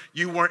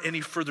weren't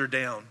any further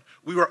down.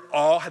 We were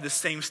all had the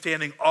same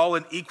standing, all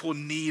in equal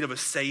need of a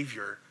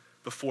Savior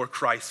before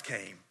Christ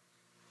came.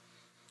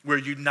 We're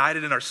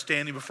united in our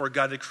standing before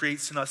God that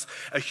creates in us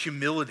a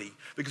humility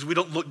because we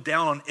don't look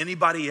down on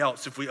anybody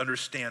else if we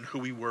understand who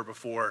we were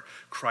before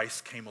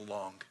Christ came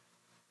along.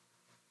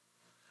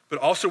 But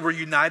also we're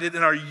united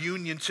in our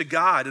union to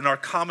God, in our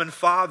common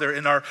Father,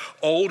 in our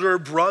older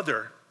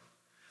brother.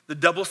 The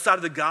double side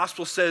of the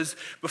gospel says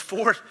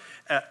before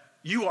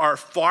you are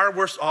far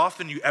worse off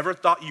than you ever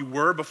thought you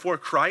were before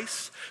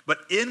Christ, but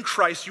in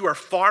Christ you are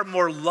far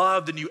more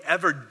loved than you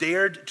ever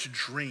dared to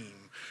dream.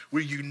 We're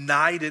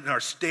united in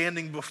our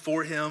standing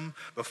before him,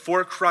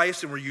 before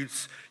Christ, and we're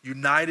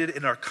united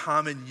in our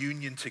common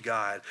union to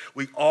God.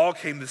 We all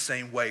came the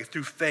same way,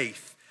 through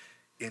faith,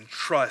 in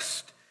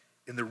trust,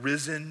 in the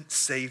risen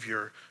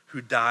Savior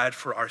who died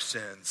for our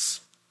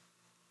sins.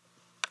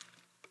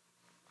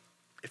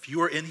 If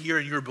you are in here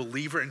and you're a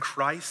believer in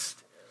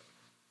Christ,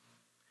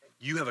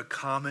 you have a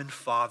common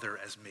Father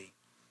as me.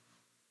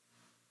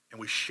 And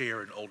we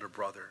share an older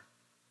brother.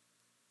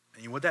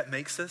 And you know what that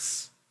makes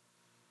us?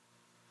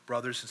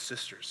 Brothers and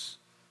sisters.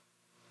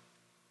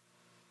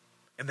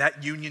 And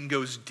that union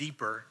goes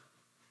deeper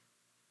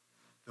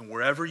than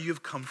wherever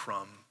you've come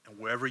from and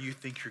wherever you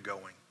think you're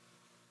going.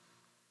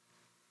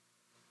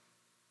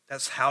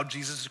 That's how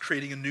Jesus is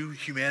creating a new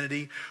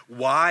humanity.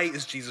 Why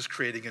is Jesus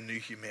creating a new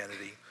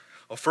humanity?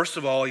 Well, first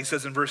of all, he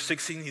says in verse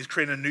 16, he's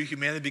creating a new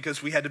humanity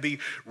because we had to be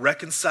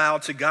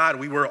reconciled to God.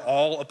 We were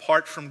all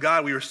apart from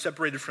God. We were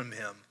separated from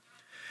him.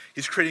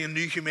 He's creating a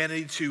new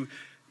humanity to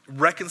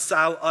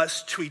reconcile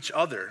us to each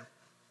other.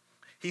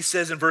 He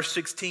says in verse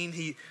 16,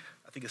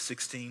 I think it's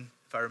 16,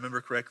 if I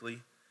remember correctly.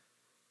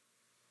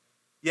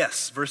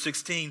 Yes, verse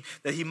 16,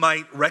 that he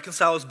might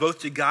reconcile us both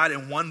to God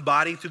in one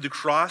body through the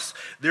cross,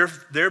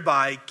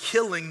 thereby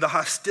killing the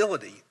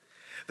hostility.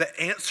 The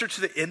answer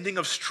to the ending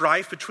of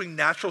strife between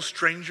natural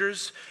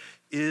strangers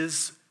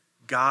is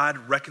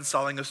God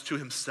reconciling us to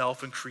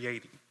himself and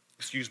creating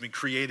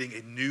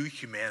a new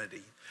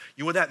humanity.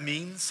 You know what that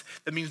means?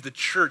 That means the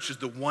church is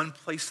the one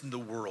place in the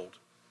world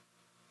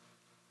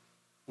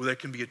where there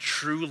can be a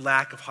true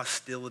lack of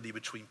hostility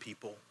between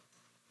people.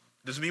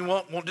 It doesn't mean we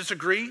won't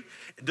disagree.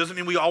 It doesn't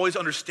mean we always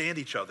understand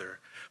each other.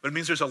 But it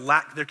means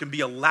there can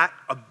be a lack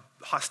of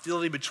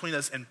hostility between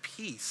us and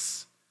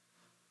peace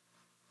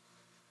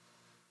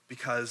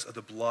because of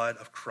the blood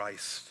of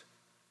Christ.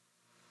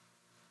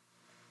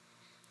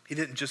 He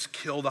didn't just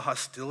kill the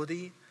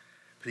hostility,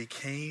 but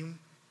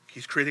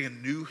he's creating a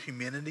new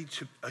humanity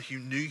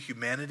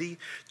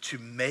to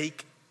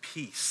make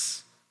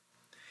peace.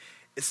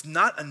 It's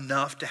not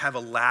enough to have a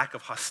lack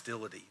of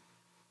hostility.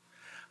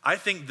 I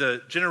think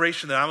the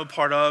generation that I'm a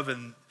part of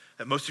and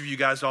that most of you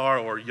guys are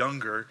or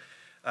younger,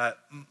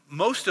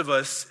 most of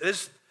us,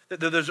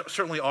 there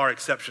certainly are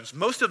exceptions.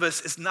 Most of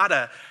us, it's not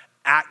an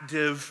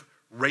active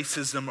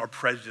racism or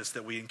prejudice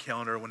that we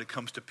encounter when it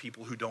comes to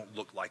people who don't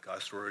look like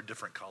us or a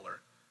different color.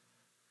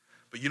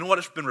 But you know what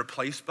it's been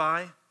replaced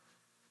by?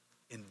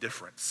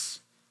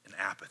 Indifference and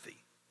apathy.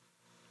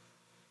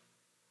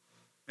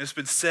 And it's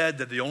been said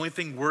that the only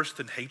thing worse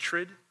than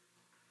hatred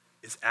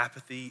is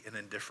apathy and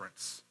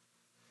indifference.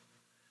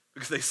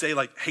 Because they say,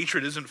 like,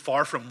 hatred isn't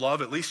far from love.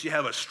 At least you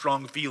have a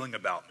strong feeling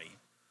about me.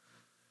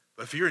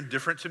 But if you're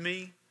indifferent to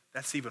me,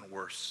 that's even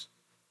worse.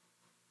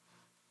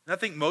 And I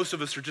think most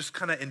of us are just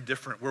kind of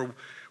indifferent.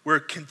 We're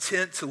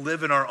content to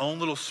live in our own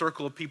little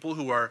circle of people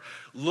who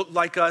look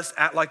like us,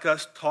 act like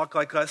us, talk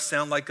like us,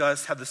 sound like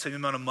us, have the same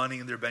amount of money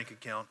in their bank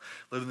account,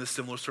 live in the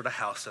similar sort of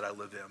house that I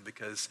live in,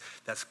 because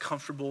that's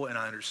comfortable and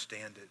I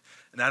understand it.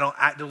 And I don't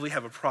actively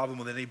have a problem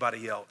with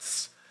anybody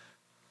else.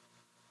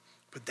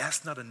 But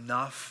that's not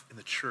enough in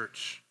the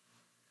church.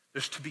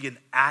 There's to be an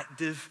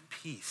active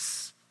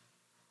peace.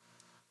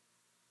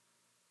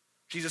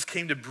 Jesus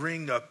came to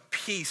bring a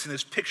peace, and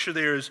his picture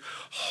there is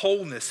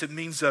wholeness. It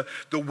means the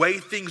way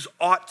things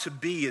ought to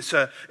be. It's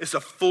a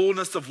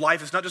fullness of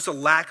life. It's not just a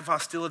lack of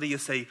hostility.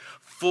 It's a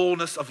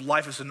fullness of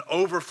life. It's an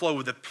overflow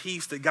of the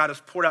peace that God has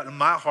poured out in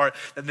my heart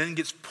that then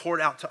gets poured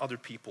out to other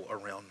people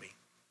around me.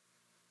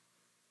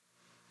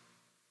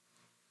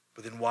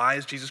 But then why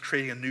is Jesus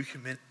creating a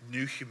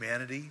new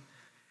humanity?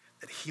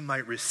 That he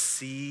might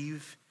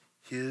receive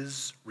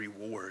his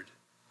reward.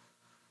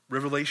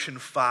 Revelation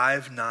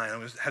 5:9. I'm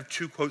going to have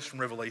two quotes from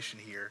Revelation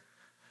here.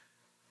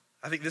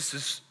 I think this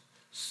is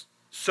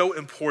so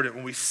important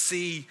when we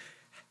see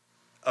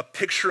a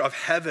picture of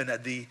heaven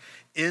at the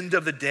end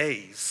of the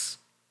days.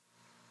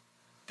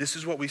 This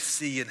is what we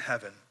see in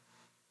heaven.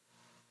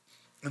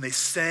 And they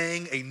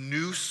sang a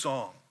new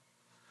song,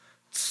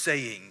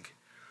 saying,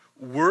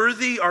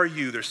 "Worthy are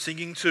you," they're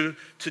singing to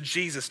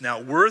Jesus now,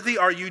 "worthy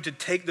are you to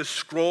take the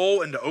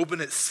scroll and to open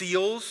its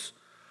seals."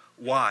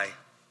 Why?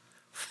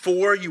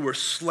 "For you were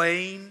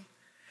slain,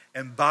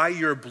 and by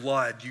your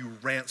blood you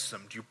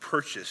ransomed, you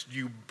purchased,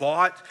 you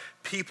bought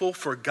people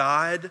for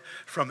God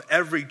from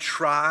every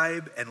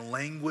tribe and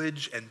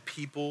language and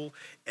people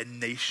and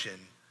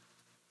nation."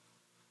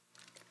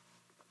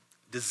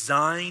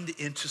 Designed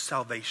into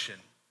salvation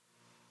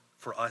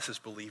for us as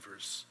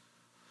believers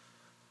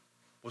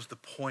was the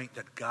point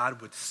that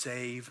God would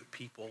save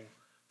people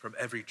from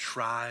every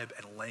tribe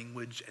and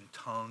language and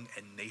tongue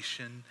and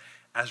nation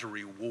as a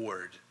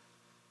reward.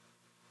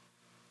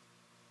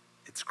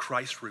 It's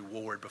Christ's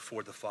reward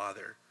before the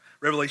Father.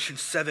 Revelation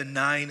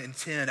 7:9 and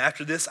 10.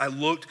 "After this I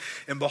looked,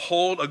 and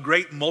behold, a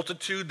great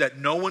multitude that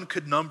no one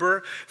could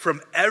number,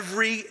 from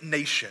every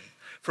nation,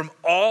 from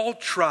all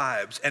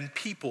tribes and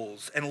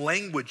peoples and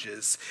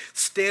languages,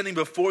 standing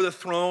before the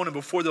throne and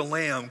before the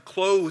Lamb,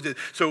 clothed."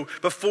 So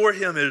before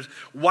him is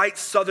white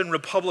Southern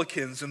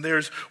Republicans, and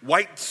there's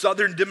white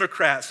Southern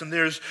Democrats, and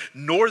there's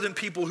northern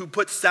people who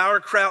put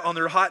sauerkraut on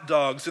their hot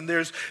dogs, and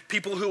there's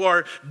people who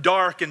are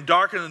dark and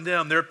darker than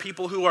them. There are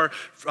people who are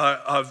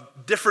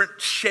of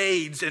different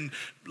shades and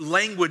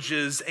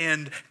languages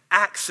and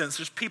accents.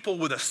 There's people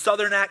with a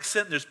Southern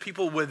accent. There's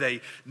people with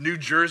a New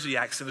Jersey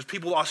accent. There's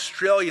people with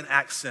Australian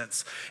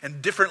accents and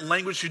different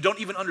languages who don't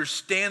even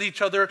understand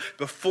each other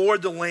before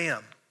the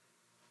Lamb.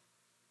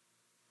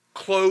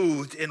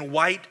 Clothed in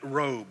white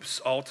robes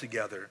all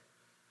together,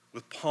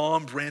 with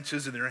palm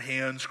branches in their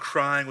hands,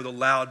 crying with a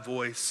loud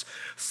voice,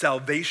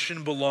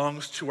 "Salvation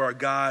belongs to our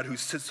God who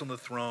sits on the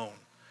throne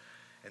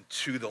and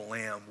to the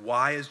Lamb."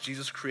 Why is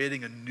Jesus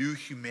creating a new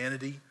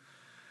humanity?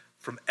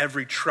 From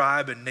every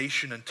tribe and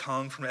nation and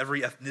tongue, from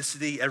every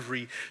ethnicity,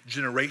 every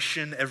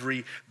generation,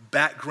 every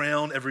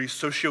background, every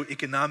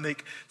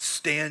socioeconomic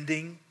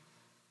standing,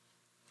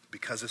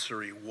 because it's a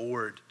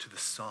reward to the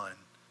Son.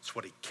 It's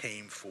what he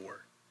came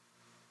for.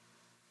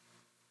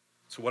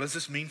 So what does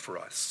this mean for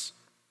us?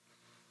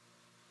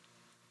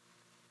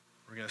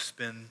 We're going to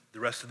spend the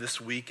rest of this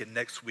week and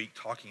next week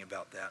talking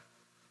about that.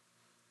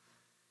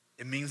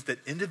 It means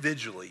that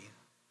individually,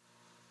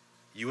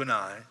 you and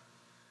I,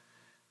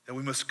 that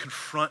we must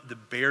confront the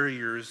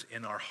barriers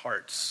in our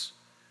hearts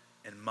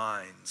and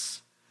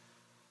minds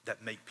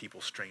that make people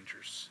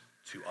strangers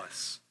to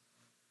us.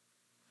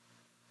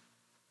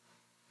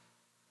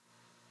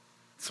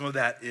 Some of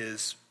that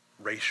is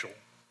racial.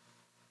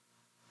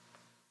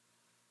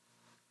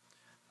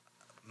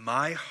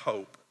 My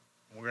hope,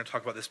 and we're going to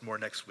talk about this more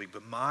next week,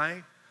 but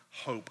my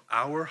hope,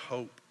 our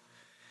hope,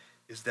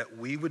 is that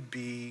we would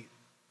be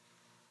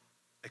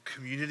a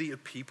community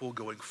of people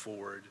going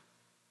forward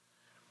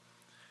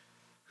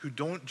who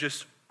aren't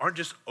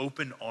just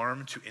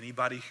open-armed to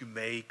anybody who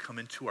may come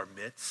into our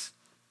midst,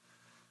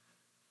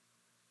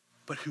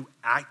 but who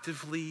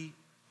actively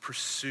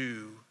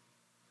pursue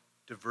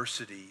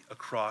diversity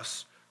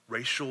across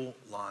racial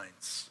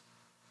lines,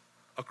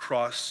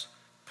 across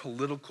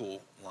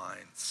political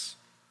lines,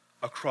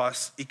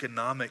 across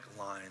economic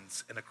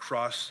lines, and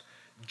across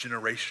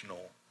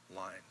generational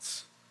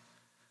lines.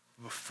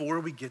 Before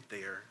we get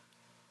there,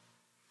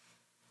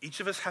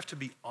 each of us have to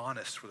be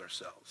honest with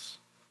ourselves.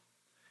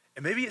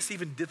 And maybe it's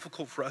even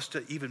difficult for us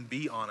to even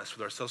be honest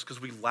with ourselves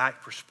because we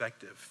lack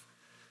perspective.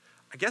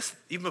 I guess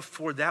even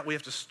before that, we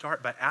have to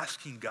start by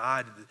asking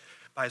God,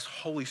 by his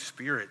Holy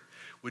Spirit,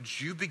 would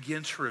you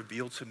begin to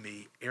reveal to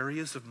me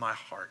areas of my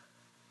heart,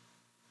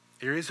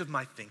 areas of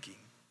my thinking,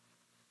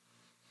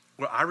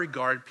 where I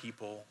regard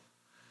people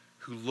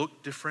who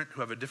look different,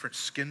 who have a different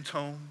skin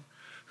tone,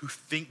 who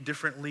think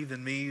differently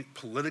than me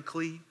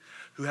politically,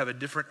 who have a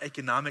different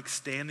economic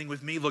standing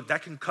with me. Look,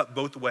 that can cut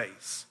both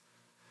ways.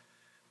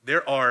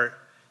 There are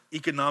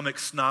economic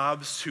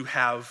snobs who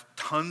have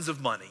tons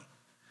of money,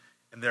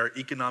 and there are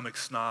economic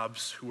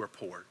snobs who are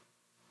poor.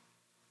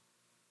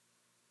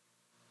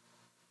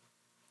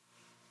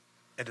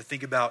 And to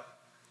think about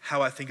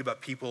how I think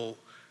about people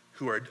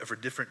who are of a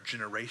different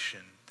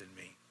generation than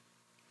me.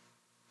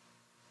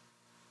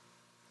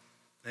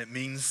 And it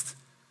means,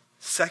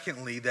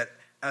 secondly, that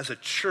as a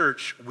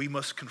church, we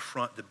must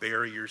confront the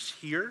barriers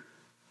here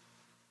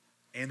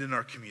and in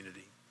our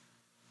community.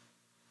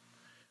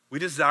 We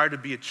desire to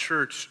be a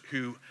church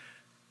who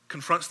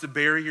confronts the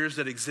barriers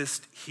that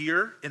exist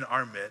here in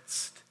our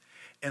midst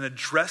and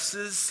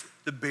addresses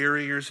the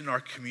barriers in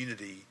our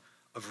community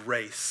of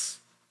race,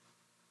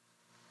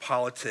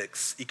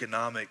 politics,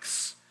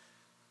 economics,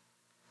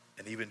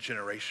 and even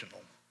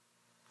generational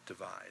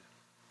divide.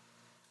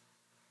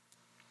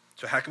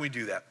 So how can we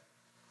do that?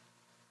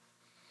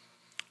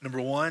 Number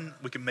one,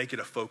 we can make it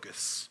a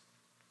focus.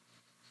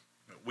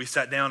 We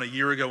sat down a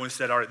year ago and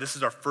said, all right, this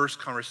is our first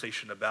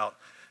conversation about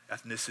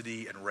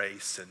ethnicity and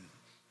race and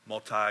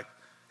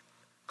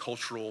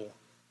multicultural,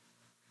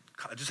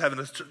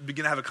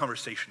 begin to have a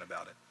conversation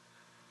about it.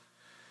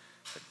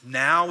 But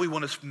now we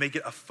want to make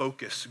it a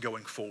focus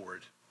going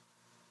forward.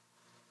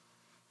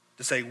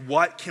 To say,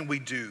 what can we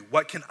do?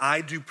 What can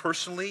I do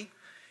personally?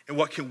 And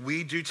what can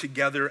we do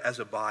together as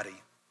a body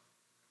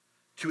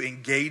to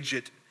engage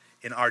it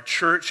in our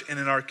church and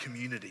in our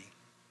community?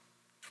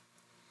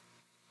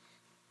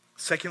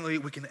 Secondly,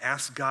 we can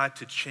ask God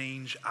to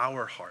change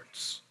our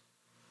hearts.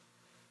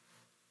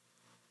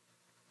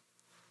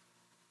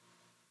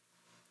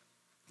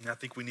 And I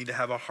think we need to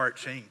have our heart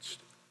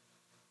changed.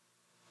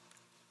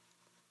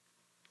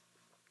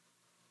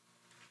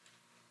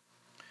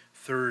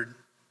 Third,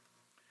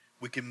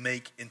 we can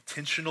make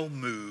intentional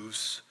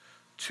moves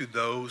to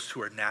those who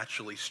are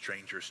naturally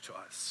strangers to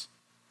us.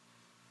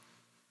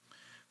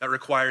 That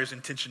requires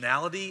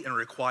intentionality and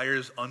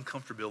requires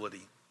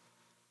uncomfortability.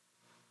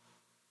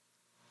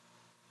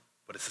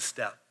 But it's a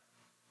step.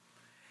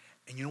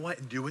 And you know what?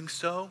 In doing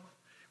so,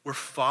 we're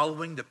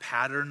following the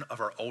pattern of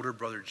our older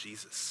brother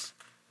Jesus,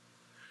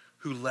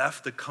 who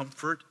left the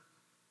comfort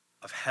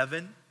of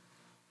heaven,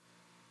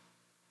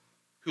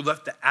 who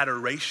left the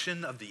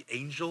adoration of the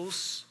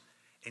angels,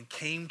 and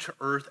came to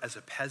earth as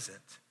a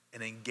peasant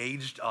and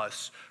engaged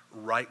us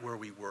right where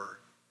we were.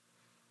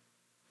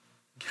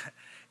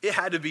 It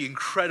had to be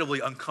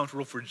incredibly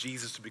uncomfortable for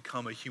Jesus to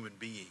become a human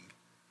being,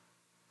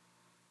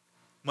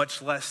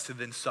 much less to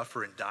then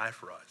suffer and die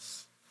for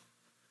us.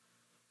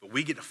 But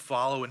we get to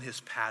follow in his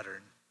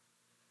pattern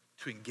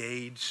to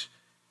engage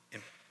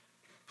in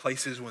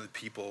places with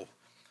people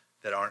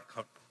that aren't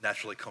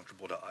naturally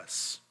comfortable to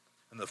us.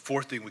 And the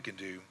fourth thing we can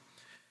do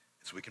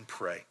is we can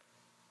pray.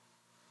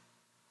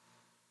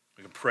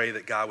 We can pray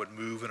that God would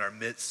move in our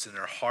midst, in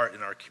our heart,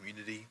 in our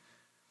community,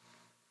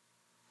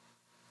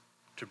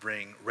 to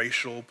bring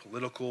racial,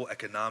 political,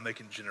 economic,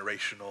 and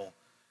generational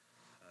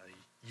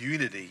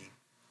unity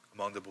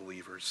among the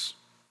believers.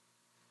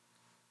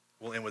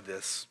 We'll end with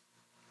this.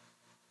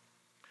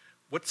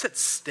 What's at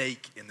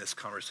stake in this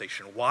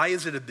conversation? Why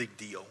is it a big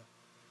deal?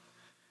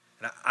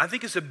 And I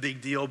think it's a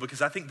big deal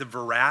because I think the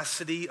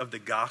veracity of the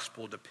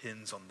gospel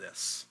depends on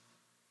this.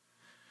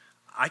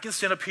 I can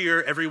stand up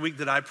here every week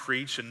that I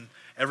preach and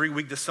every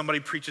week that somebody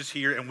preaches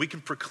here, and we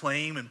can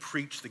proclaim and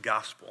preach the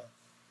gospel.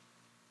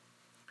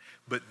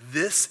 But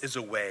this is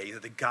a way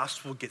that the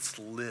gospel gets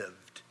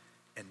lived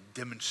and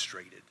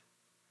demonstrated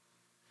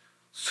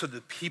so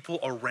that people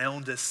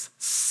around us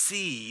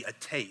see a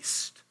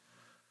taste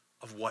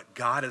of what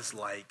God is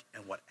like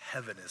and what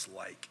heaven is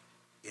like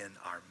in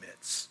our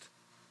midst.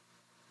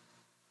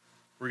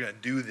 We're going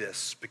to do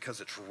this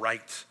because it's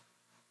right.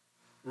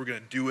 We're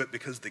going to do it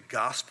because the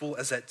gospel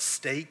is at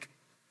stake.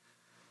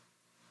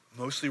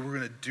 Mostly we're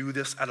going to do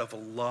this out of a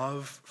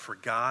love for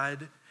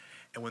God.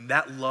 And when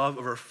that love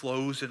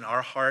overflows in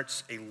our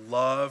hearts, a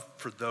love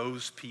for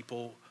those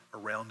people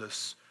around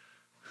us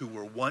who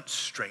were once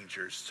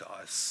strangers to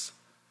us,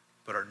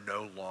 but are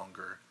no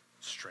longer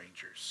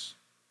strangers.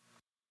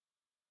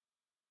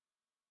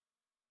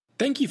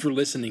 Thank you for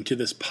listening to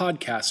this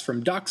podcast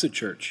from Doxa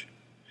Church.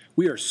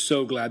 We are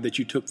so glad that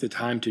you took the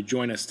time to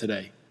join us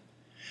today.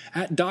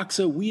 At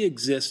Doxa, we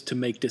exist to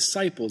make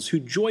disciples who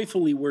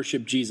joyfully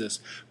worship Jesus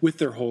with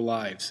their whole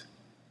lives.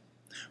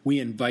 We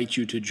invite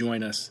you to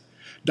join us.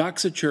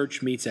 Doxa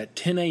Church meets at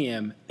 10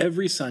 a.m.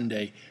 every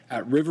Sunday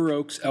at River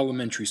Oaks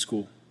Elementary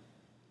School.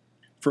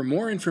 For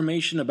more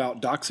information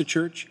about Doxa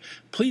Church,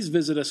 please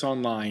visit us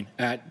online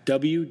at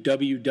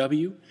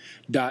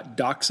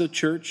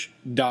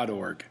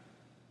www.doxachurch.org.